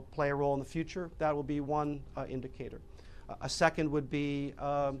he will play a role in the future? That will be one indicator. A second would be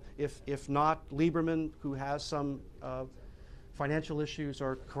if not Lieberman, who has some financial issues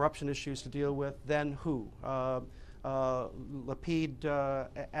or corruption issues to deal with, then who? Lapid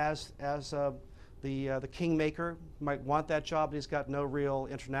as the kingmaker might want that job, but he's got no real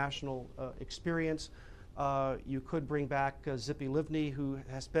international experience. You could bring back Zippy Livni, who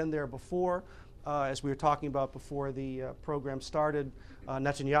has been there before. As we were talking about before the program started,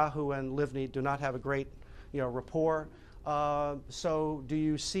 Netanyahu and Livni do not have a great rapport. So do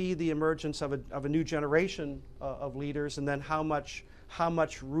you see the emergence of a new generation of leaders, and then how much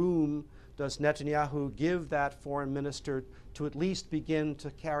room does Netanyahu give that foreign minister to at least begin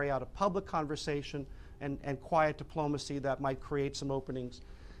to carry out a public conversation and quiet diplomacy that might create some openings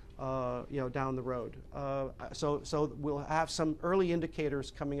down the road? So we'll have some early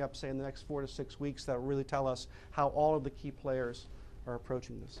indicators coming up, say in the next 4 to 6 weeks, that will really tell us how all of the key players are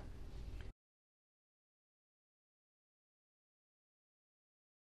approaching this.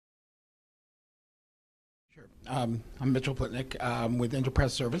 Sure. I'm Mitchell Plitnick with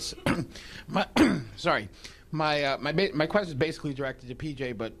Interpress Service. My question is basically directed to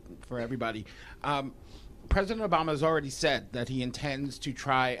PJ, but for everybody. President Obama has already said that he intends to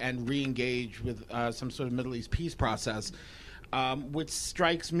try and re-engage with some sort of Middle East peace process, which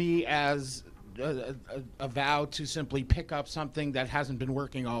strikes me as a vow to simply pick up something that hasn't been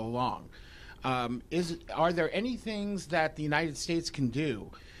working all along. Are there any things that the United States can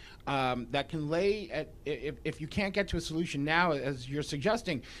do that can lay, if you can't get to a solution now, as you're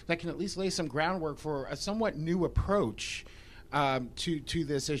suggesting, that can at least lay some groundwork for a somewhat new approach to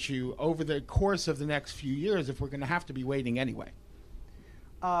this issue over the course of the next few years, if we're going to have to be waiting anyway?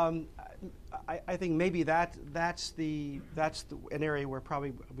 I think maybe that's an area where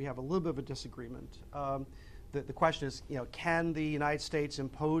probably we have a little bit of a disagreement. The question is, can the United States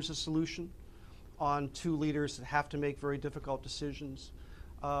impose a solution on two leaders that have to make very difficult decisions?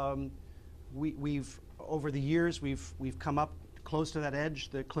 We've over the years we've come up close to that edge.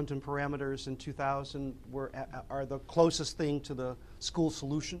 The Clinton parameters in 2000 are the closest thing to the school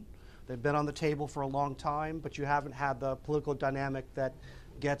solution. They've been on the table for a long time, but you haven't had the political dynamic that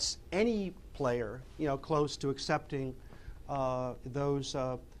gets any player close to accepting those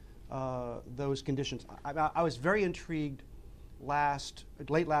conditions. I was very intrigued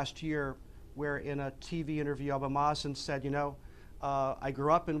late last year, where in a TV interview Abu Mazen said, I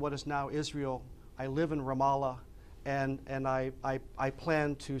grew up in what is now Israel. I live in Ramallah, and I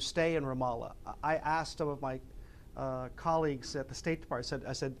plan to stay in Ramallah. I asked some of my colleagues at the State Department,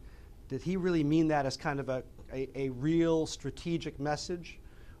 I said, did he really mean that as kind of a real strategic message,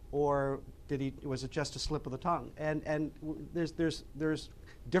 or was it just a slip of the tongue? And there's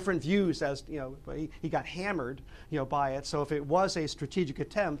different views as he got hammered by it. So if it was a strategic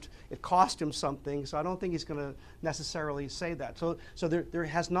attempt, it cost him something. So I don't think he's going to necessarily say that. So there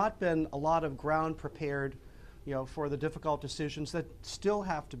has not been a lot of ground prepared for the difficult decisions that still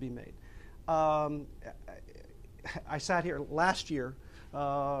have to be made. I sat here last year,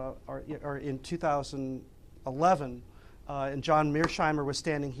 or in 2011, and John Mearsheimer was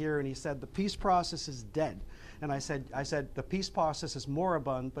standing here, and he said, the peace process is dead. And I said, the peace process is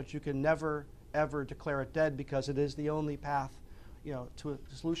moribund, but you can never, ever declare it dead, because it is the only path to a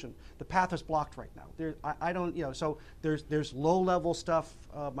solution. The path is blocked right now. I don't, so there's low-level stuff.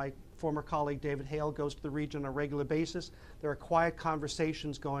 My former colleague David Hale goes to the region on a regular basis. There are quiet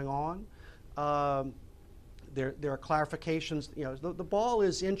conversations going on. There are clarifications. The ball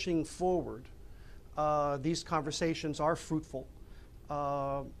is inching forward. These conversations are fruitful.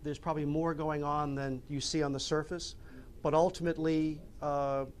 There's probably more going on than you see on the surface, but ultimately,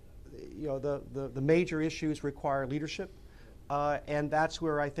 the major issues require leadership, and that's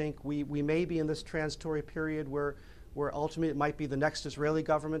where I think we may be in this transitory period where ultimately it might be the next Israeli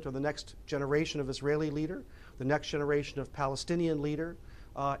government or the next generation of Israeli leader, the next generation of Palestinian leader,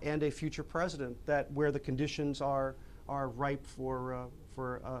 and a future president where the conditions are ripe for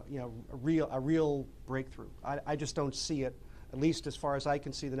a real breakthrough. I just don't see it, at least as far as I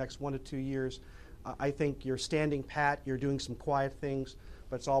can see, the next 1 to 2 years. I think you're standing pat, you're doing some quiet things,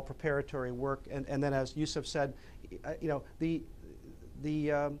 but it's all preparatory work. And then, as Yusuf said, the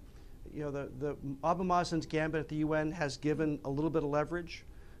Abu Mazen's gambit at the UN has given a little bit of leverage.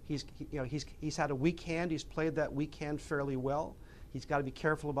 He's had a weak hand. He's played that weak hand fairly well. He's got to be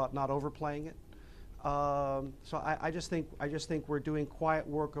careful about not overplaying it. So I just think we're doing quiet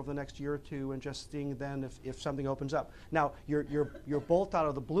work over the next year or two, and just seeing then if something opens up. Now you're bolt out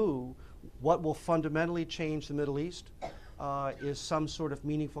of the blue. What will fundamentally change the Middle East is some sort of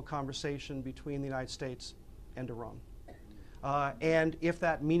meaningful conversation between the United States and Iran. And if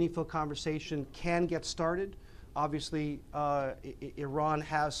that meaningful conversation can get started, obviously Iran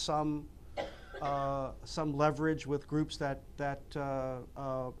has some leverage with groups that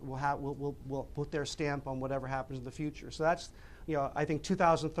will put their stamp on whatever happens in the future. So that's, I think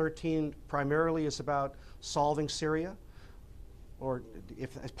 2013 primarily is about solving Syria, or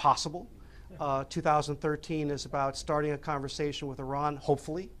if it's possible. 2013 is about starting a conversation with Iran,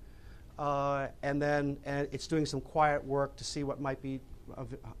 hopefully, and then it's doing some quiet work to see what might be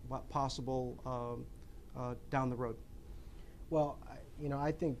possible down the road. Well,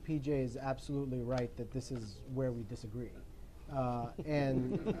 I think PJ is absolutely right that this is where we disagree. I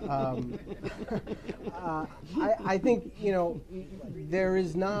think there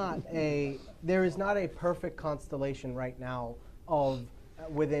is not a perfect constellation right now of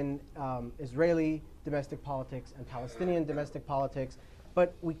within Israeli domestic politics and Palestinian domestic politics,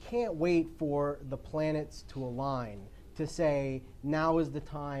 but we can't wait for the planets to align to say now is the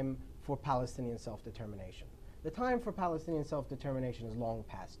time for Palestinian self-determination. The time for Palestinian self-determination is long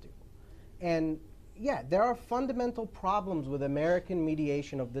past due. And yeah, there are fundamental problems with American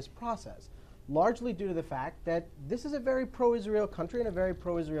mediation of this process, largely due to the fact that this is a very pro-Israel country and a very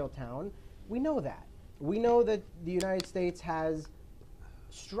pro-Israel town. We know that. We know that the United States has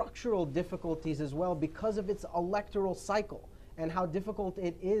structural difficulties as well because of its electoral cycle and how difficult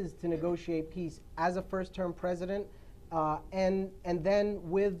it is to negotiate peace as a first-term president and then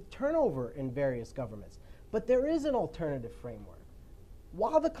with turnover in various governments. But there is an alternative framework.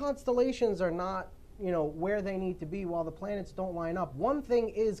 While the constellations are not, where they need to be, while the planets don't line up, one thing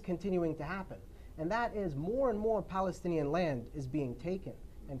is continuing to happen, and that is more and more Palestinian land is being taken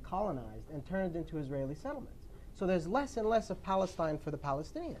and colonized and turned into Israeli settlements. So there's less and less of Palestine for the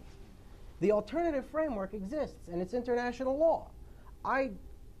Palestinians. The alternative framework exists, and it's international law. I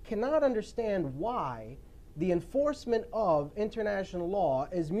cannot understand why the enforcement of international law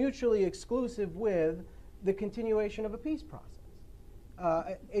is mutually exclusive with the continuation of a peace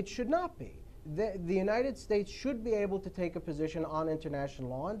process. It should not be. The United States should be able to take a position on international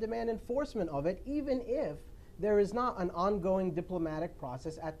law and demand enforcement of it, even if there is not an ongoing diplomatic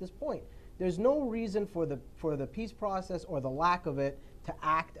process at this point. There's no reason for the peace process or the lack of it to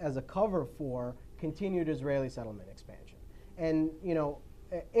act as a cover for continued Israeli settlement expansion. And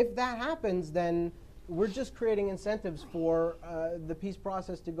if that happens, then we're just creating incentives for the peace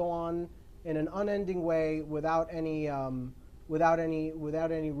process to go on in an unending way without any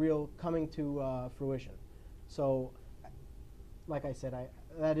real coming to fruition. So, like I said,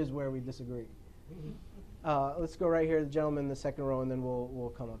 that is where we disagree. Let's go right here, the gentleman in the second row, and then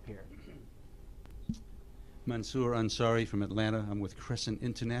we'll come up here. Mansour Ansari from Atlanta. I'm with Crescent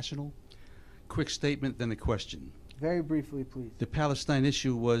International. Quick statement, then a question. Very briefly, please. The Palestine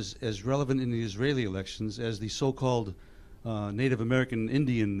issue was as relevant in the Israeli elections as the so-called Native American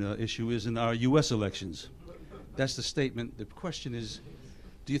Indian issue is in our U.S. elections. That's the statement. The question is,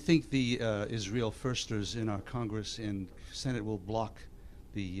 do you think the Israel firsters in our Congress and Senate will block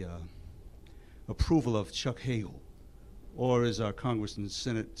the approval of Chuck Hagel? Or is our Congress and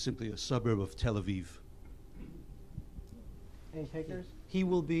Senate simply a suburb of Tel Aviv? Any takers? He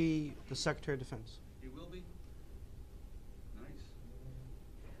will be the Secretary of Defense. He will be?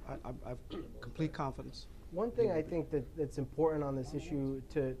 Nice. I've complete confidence. One thing I think that's important on this issue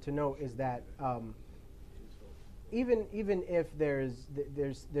to note is that even if there's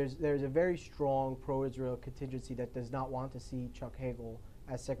a very strong pro-Israel contingency that does not want to see Chuck Hagel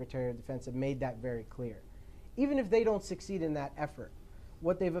as Secretary of Defense and made that very clear. Even if they don't succeed in that effort,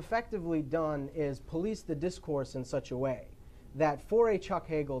 what they've effectively done is police the discourse in such a way that for a Chuck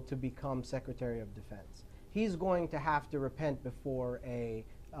Hagel to become Secretary of Defense, he's going to have to repent before a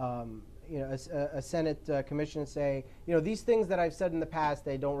Senate commission and say, these things that I've said in the past,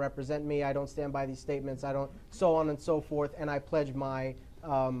 they don't represent me. I don't stand by these statements. I don't, so on and so forth. And I pledge my,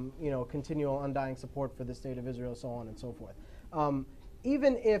 continual undying support for the state of Israel, so on and so forth.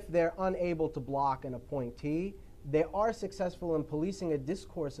 Even if they're unable to block an appointee, they are successful in policing a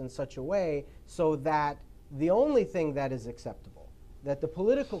discourse in such a way so that the only thing that is acceptable, that the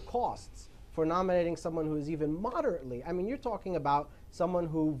political costs for nominating someone who is even moderately, you're talking about someone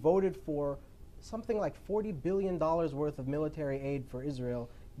who voted for something like $40 billion worth of military aid for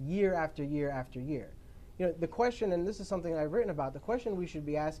Israel year after year after year. The question, and this is something I've written about, the question we should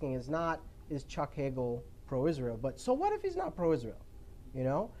be asking is not, is Chuck Hagel pro-Israel, but so what if he's not pro-Israel?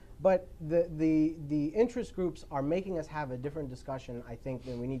 But the interest groups are making us have a different discussion, I think,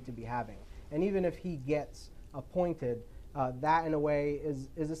 than we need to be having. And even if he gets appointed, that in a way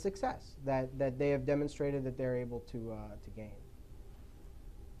is a success that they have demonstrated that they're able to gain.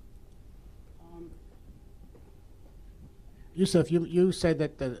 Yusuf, you said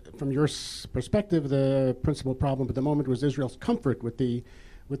that from your perspective, the principal problem at the moment was Israel's comfort with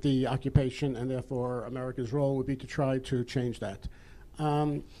the occupation, and therefore America's role would be to try to change that.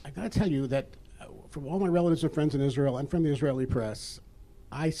 I got to tell you that from all my relatives and friends in Israel and from the Israeli press,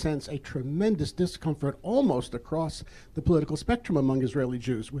 I sense a tremendous discomfort almost across the political spectrum among Israeli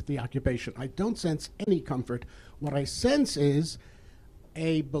Jews with the occupation. I don't sense any comfort. What I sense is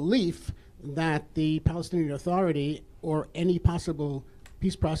a belief that the Palestinian Authority or any possible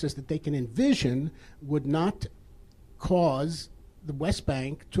peace process that they can envision would not cause the West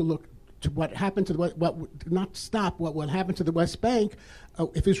Bank to look to what happened to not stop what would happen to the West Bank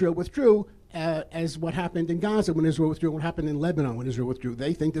if Israel withdrew, as what happened in Gaza when Israel withdrew, what happened in Lebanon when Israel withdrew.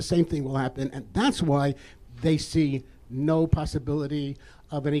 They think the same thing will happen, and that's why they see no possibility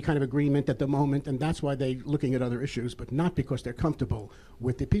of any kind of agreement at the moment, and that's why they're looking at other issues, but not because they're comfortable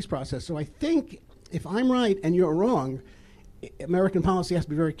with the peace process. So I think if I'm right and you're wrong, American policy has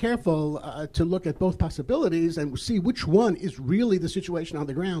to be very careful to look at both possibilities and see which one is really the situation on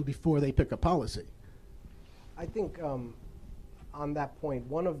the ground before they pick a policy. I think on that point,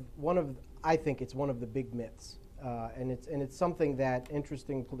 I think it's one of the big myths, and it's something that,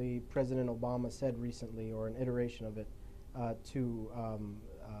 interestingly, President Obama said recently, or an iteration of it, to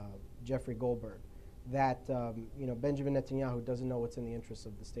Jeffrey Goldberg, that Benjamin Netanyahu doesn't know what's in the interests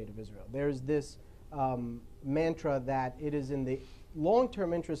of the state of Israel. There's this mantra that it is in the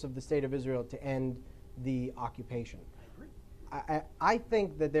long-term interest of the state of Israel to end the occupation. I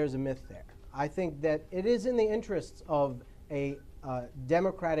think that there's a myth there. I think that it is in the interests of a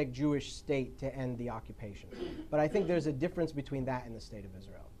democratic Jewish state to end the occupation. But I think there's a difference between that and the state of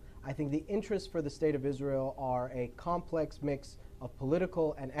Israel. I think the interests for the state of Israel are a complex mix of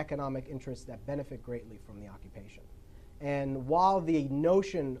political and economic interests that benefit greatly from the occupation. And while the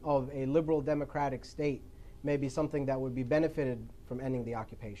notion of a liberal democratic state may be something that would be benefited from ending the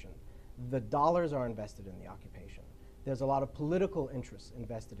occupation, the dollars are invested in the occupation. There's a lot of political interests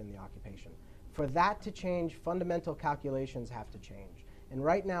invested in the occupation. For that to change, fundamental calculations have to change. And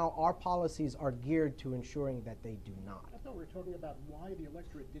right now, our policies are geared to ensuring that they do not. I thought we were talking about why the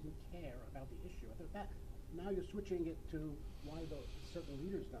electorate didn't care about the issue. I thought that now you're switching it to why the certain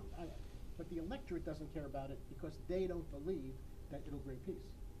leaders don't. But the electorate doesn't care about it because they don't believe that it'll bring peace.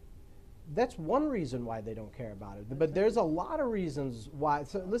 That's one reason why they don't care about it. But there's a lot of reasons why.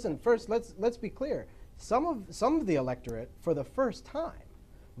 So listen, first let's be clear. Some of the electorate, for the first time,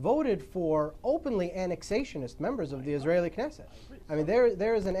 voted for openly annexationist members of the Israeli Knesset. I mean,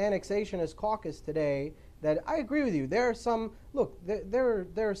 there is an annexationist caucus today that I agree with you. There are some. Look, there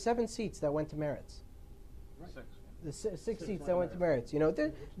are 7 seats that went to Meretz. The six seats that went to Meretz.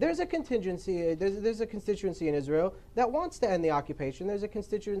 There's a contingency. There's a constituency in Israel that wants to end the occupation. There's a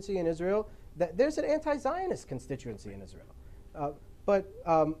constituency in Israel there's an anti-Zionist constituency in Israel. But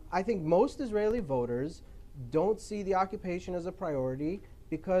I think most Israeli voters don't see the occupation as a priority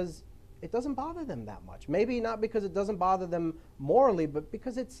because it doesn't bother them that much. Maybe not because it doesn't bother them morally, but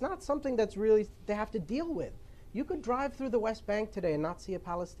because it's not something that's really they have to deal with. You could drive through the West Bank today and not see a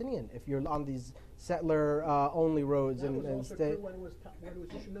Palestinian if you're on these settler-only roads. That was also true when it was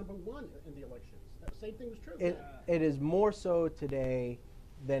issue number 1 in the elections. That same thing was true. It is more so today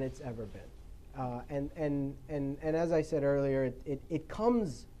than it's ever been. And as I said earlier, it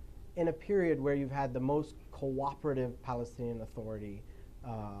comes in a period where you've had the most cooperative Palestinian Authority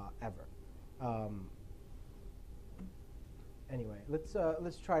ever. Anyway,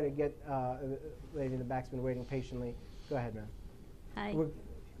 let's try to get lady in the back's been waiting patiently. Go ahead, man. Hi.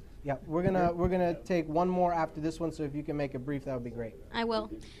 We're gonna take one more after this one. So if you can make it brief, that would be great. I will.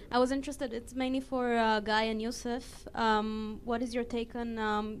 I was interested. It's mainly for Guy and Youssef. What is your take on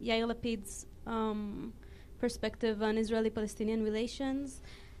Yair Lapid's perspective on Israeli-Palestinian relations,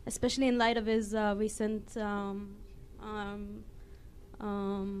 especially in light of his recent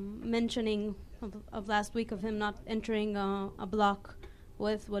mentioning of last week of him not entering a bloc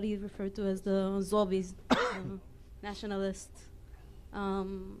with what he referred to as the Zombies, nationalist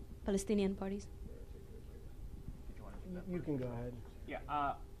Palestinian parties? You can go ahead.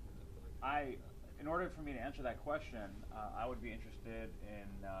 Yeah, in order for me to answer that question, I would be interested in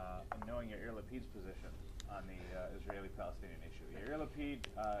knowing Yair Lapid's position on the Israeli-Palestinian issue. Yair Lapid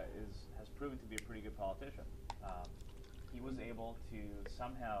has proven to be a pretty good politician. He was able to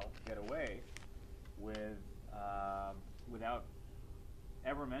somehow get away with without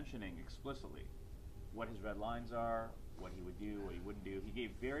ever mentioning explicitly what his red lines are, what he would do, what he wouldn't do. He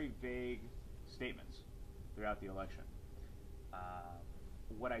gave very vague statements throughout the election.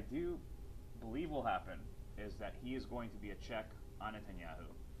 What I do believe will happen is that he is going to be a check on Netanyahu,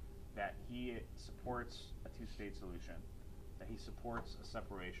 that he supports a two-state solution, that he supports a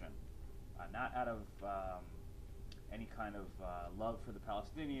separation, not out of any kind of love for the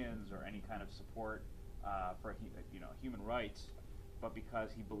Palestinians or any kind of support for human rights, but because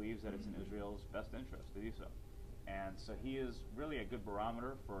he believes that it's in Israel's best interest to do so. And so he is really a good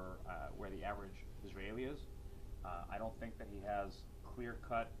barometer for where the average Israeli is. I don't think that he has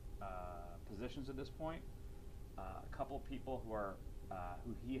clear-cut positions at this point. A couple of people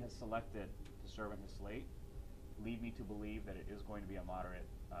who he has selected to serve in his slate lead me to believe that it is going to be a moderate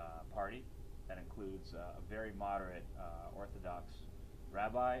party that includes a very moderate Orthodox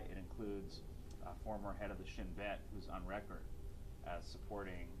rabbi. It includes a former head of the Shin Bet who's on record as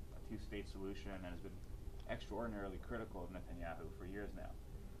supporting a two-state solution and has been extraordinarily critical of Netanyahu for years now.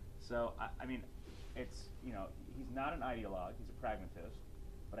 So, I mean, he's not an ideologue, he's a pragmatist,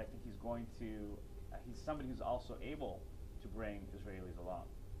 but I think he's somebody who's also able to bring Israelis along.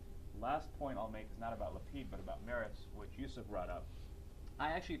 Last point I'll make is not about Lapid, but about Meretz, which Youssef brought up. I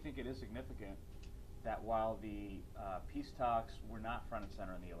actually think it is significant that while the peace talks were not front and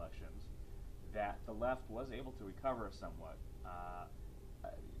center in the elections, that the left was able to recover somewhat.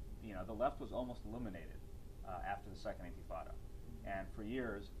 The left was almost eliminated after the Second Intifada. And for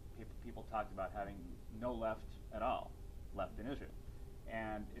years, people talked about having no left at all left in Israel.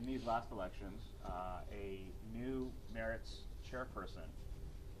 And in these last elections, a new Meretz chairperson,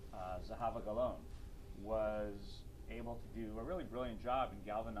 Zahava Galon, was able to do a really brilliant job in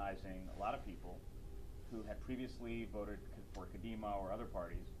galvanizing a lot of people who had previously voted for Kadima or other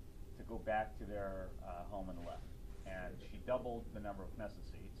parties to go back to their home on the left. And she doubled the number of Knesset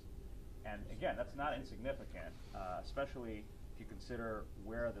seats. And again, that's not insignificant, especially if you consider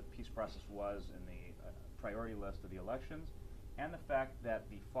where the peace process was in the priority list of the elections, and the fact that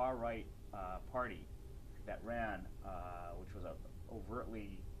the far-right party that ran, which was an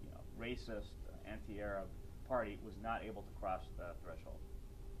overtly racist, anti-Arab party, was not able to cross the threshold.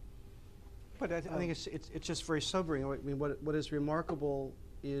 But I think it's just very sobering. I mean, what is remarkable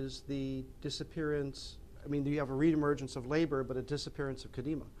is the disappearance. I mean, you have a reemergence of labor, but a disappearance of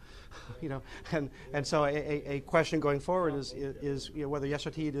Kadima, and so a question going forward is whether Yesh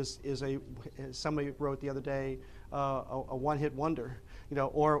Atid is as somebody wrote the other day, a one-hit wonder,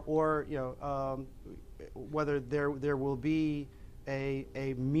 or whether there will be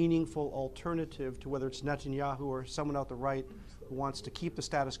a meaningful alternative to whether it's Netanyahu or someone out the right who wants to keep the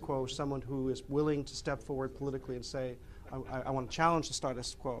status quo, someone who is willing to step forward politically and say, I want to challenge the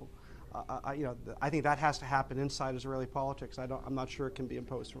status quo. I think that has to happen inside Israeli politics. I'm not sure it can be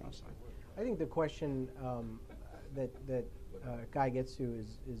imposed from outside. I think the question that Guy gets to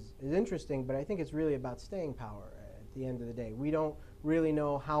is interesting, but I think it's really about staying power at the end of the day. We don't really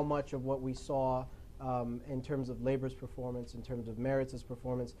know how much of what we saw in terms of Labor's performance, in terms of Meretz's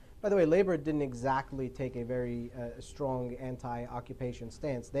performance. By the way, Labor didn't exactly take a very strong anti-occupation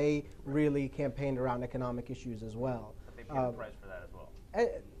stance. They really campaigned around economic issues as well. But they paid the price for that as well.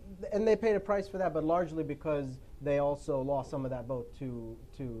 And they paid a price for that, but largely because they also lost some of that vote to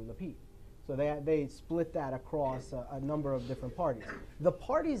Lapid. So they split that across a number of different parties. The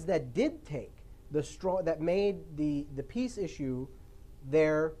parties that did take that made the peace issue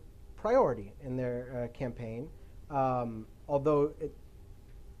their priority in their campaign, although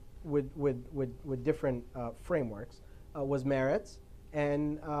with different frameworks was Meretz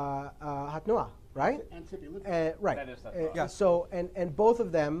and Hatnoah, right? Right. That is Hatnoah. Yeah. So and both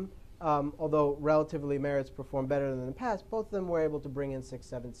of them, although relatively Meretz performed better than in the past, both of them were able to bring in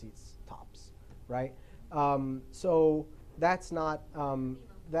 6-7 seats tops, right? So that's not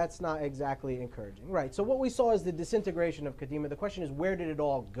exactly encouraging, right? So what we saw is the disintegration of Kadima. The question is, where did it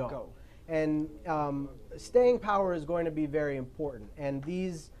all go? And staying power is going to be very important. And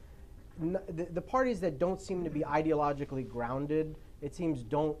the parties that don't seem to be ideologically grounded, it seems,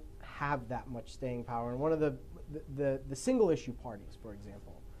 don't have that much staying power. And one of the single issue parties, for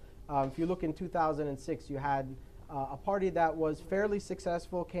example, if you look in 2006, you had a party that was fairly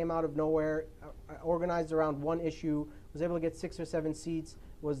successful, came out of nowhere, organized around one issue, was able to get 6 or 7 seats,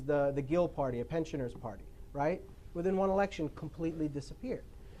 was the Gil party, a pensioners party, right? Within one election, completely disappeared.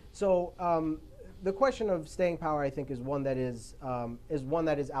 So the question of staying power, I think, is one that is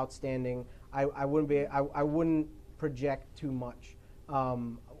outstanding. I wouldn't project too much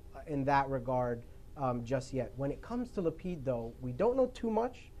in that regard just yet. When it comes to Lapid, though, we don't know too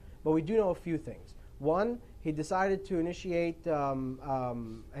much, but we do know a few things. One, he decided to initiate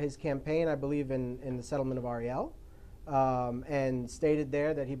his campaign, I believe, in the settlement of Ariel, and stated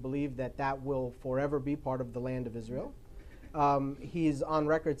there that he believed that will forever be part of the land of Israel. He's on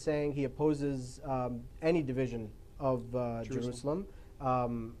record saying he opposes any division of Jerusalem.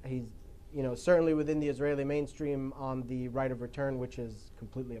 He's certainly within the Israeli mainstream on the right of return, which is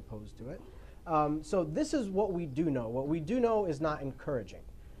completely opposed to it. So this is what we do know. What we do know is not encouraging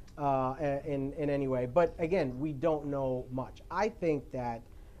in any way. But again, we don't know much. I think that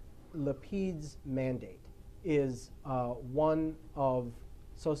Lapid's mandate is one of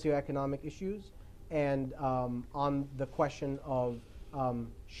socioeconomic issues and on the question of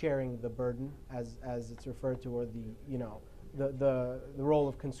sharing the burden, as it's referred to, or the role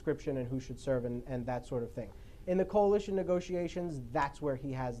of conscription and who should serve and that sort of thing. In the coalition negotiations, that's where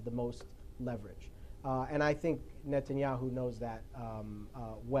he has the most leverage. And I think Netanyahu knows that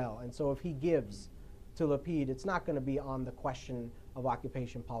well. And so if he gives to Lapid, it's not going to be on the question of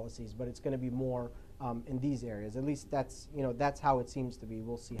occupation policies, but it's going to be more in these areas. At least that's how it seems to be.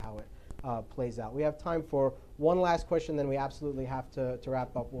 We'll see how it plays out. We have time for one last question, then we absolutely have to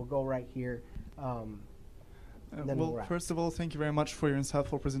wrap up. We'll go right here. Well, first of all, thank you very much for your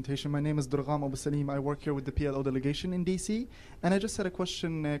insightful presentation. My name is Durgham Abu Salim. I work here with the PLO delegation in DC. And I just had a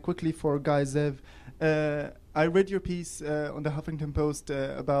question quickly for Guy Zev. I read your piece on the Huffington Post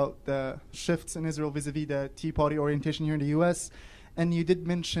about the shifts in Israel vis-a-vis the Tea Party orientation here in the U.S. And you did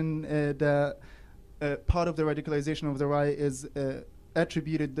mention that part of the radicalization of the right is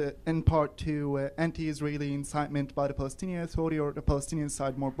attributed in part to anti-Israeli incitement by the Palestinian Authority or the Palestinian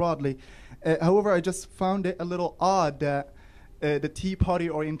side more broadly. However, I just found it a little odd that the Tea Party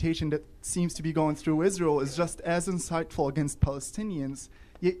orientation that seems to be going through Israel is just as insightful against Palestinians,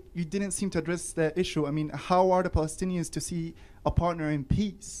 yet you didn't seem to address that issue. I mean, how are the Palestinians to see a partner in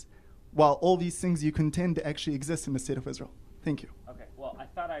peace while all these things you contend actually exist in the state of Israel? Thank you. Okay, well, I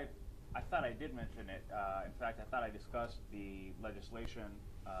thought I did mention it. In fact, I thought I discussed the legislation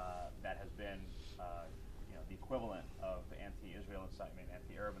that has been, the equivalent of anti-Israel incitement,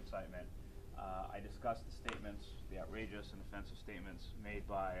 anti-Arab incitement. I discussed the statements, the outrageous and offensive statements made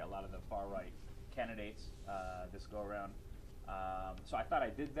by a lot of the far-right candidates this go-around. So I thought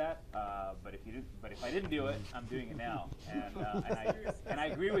I did that, but if I didn't do it, I'm doing it now. And I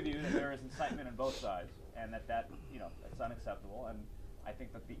agree with you that there is incitement on both sides, and that it's unacceptable. And I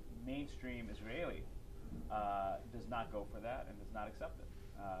think that the mainstream Israeli does not go for that and does not accept it.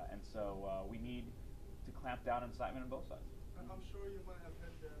 And so we need to clamp down on incitement on both sides. I'm sure you might have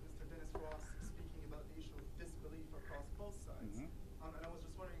heard Mr. Dennis Ross speaking about the issue of disbelief across both sides. And I was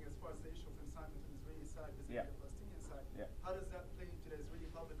just wondering, as far as the issue of incitement on the Israeli side versus the Palestinian side, how does that play into the Israeli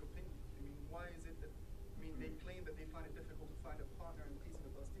public opinion? I mean, why is it that, they claim that they find it difficult to find a partner in peace on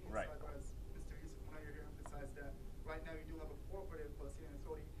the Palestinian side, whereas Mr. Yusuf, when I hear him emphasize that right now you do have a cooperative Palestinian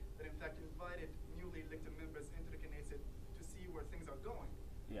Authority that in fact invited newly elected members into the Knesset to see where things are going.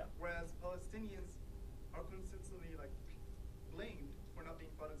 Whereas Palestinians are consistently blamed for not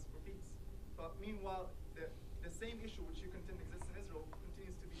being part of this for peace. But meanwhile, the same issue which you contend exists in Israel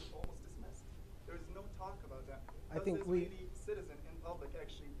continues to be almost dismissed. There is no talk about that. I think the Israeli citizen in public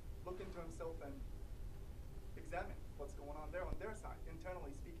actually look into himself and examine what's going on there on their side,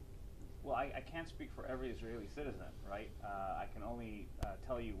 internally speaking? Well, I can't speak for every Israeli citizen, right? I can only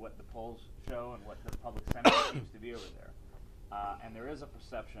tell you what the polls show and what the public sentiment seems to be over there. And there is a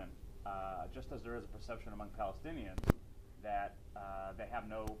perception, just as there is a perception among Palestinians that they have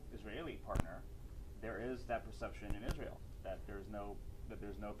no Israeli partner, there is that perception in Israel that there is no that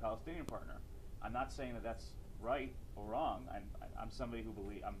there's no Palestinian partner. I'm not saying that that's right or wrong. I'm somebody who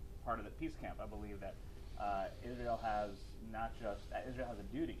I'm part of the peace camp. I believe that Israel has Israel has a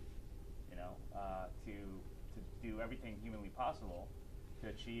duty, to do everything humanly possible to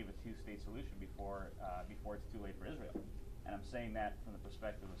achieve a two-state solution before it's too late for Israel. And I'm saying that from the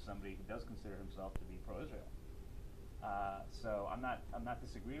perspective of somebody who does consider himself to be pro-Israel. So I'm not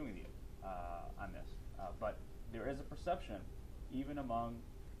disagreeing with you on this, but there is a perception, even among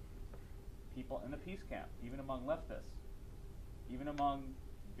people in the peace camp, even among leftists, even among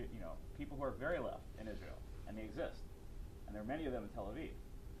people who are very left in Israel, and they exist, and there are many of them in Tel Aviv,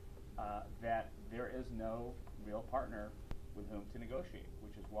 that there is no real partner with whom to negotiate,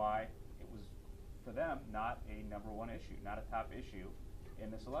 which is why it was, for them, not a #1 issue, not a top issue in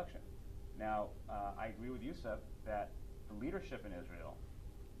this election. Now, I agree with Youssef that the leadership in Israel,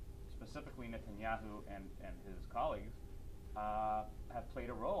 specifically Netanyahu and his colleagues, have played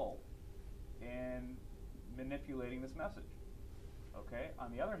a role in manipulating this message. Okay?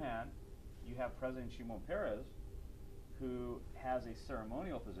 On the other hand, you have President Shimon Peres, who has a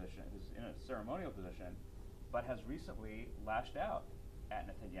ceremonial position, who's in a ceremonial position, but has recently lashed out at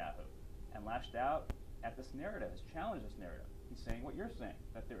Netanyahu and lashed out at this narrative, has challenged this narrative. He's saying what you're saying,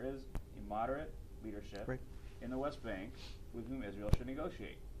 that there is a moderate leadership in the West Bank with whom Israel should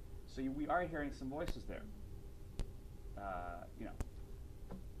negotiate. So we are hearing some voices there.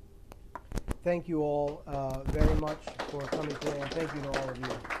 Thank you all very much for coming today, and thank you to all of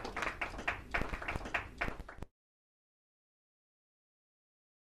you.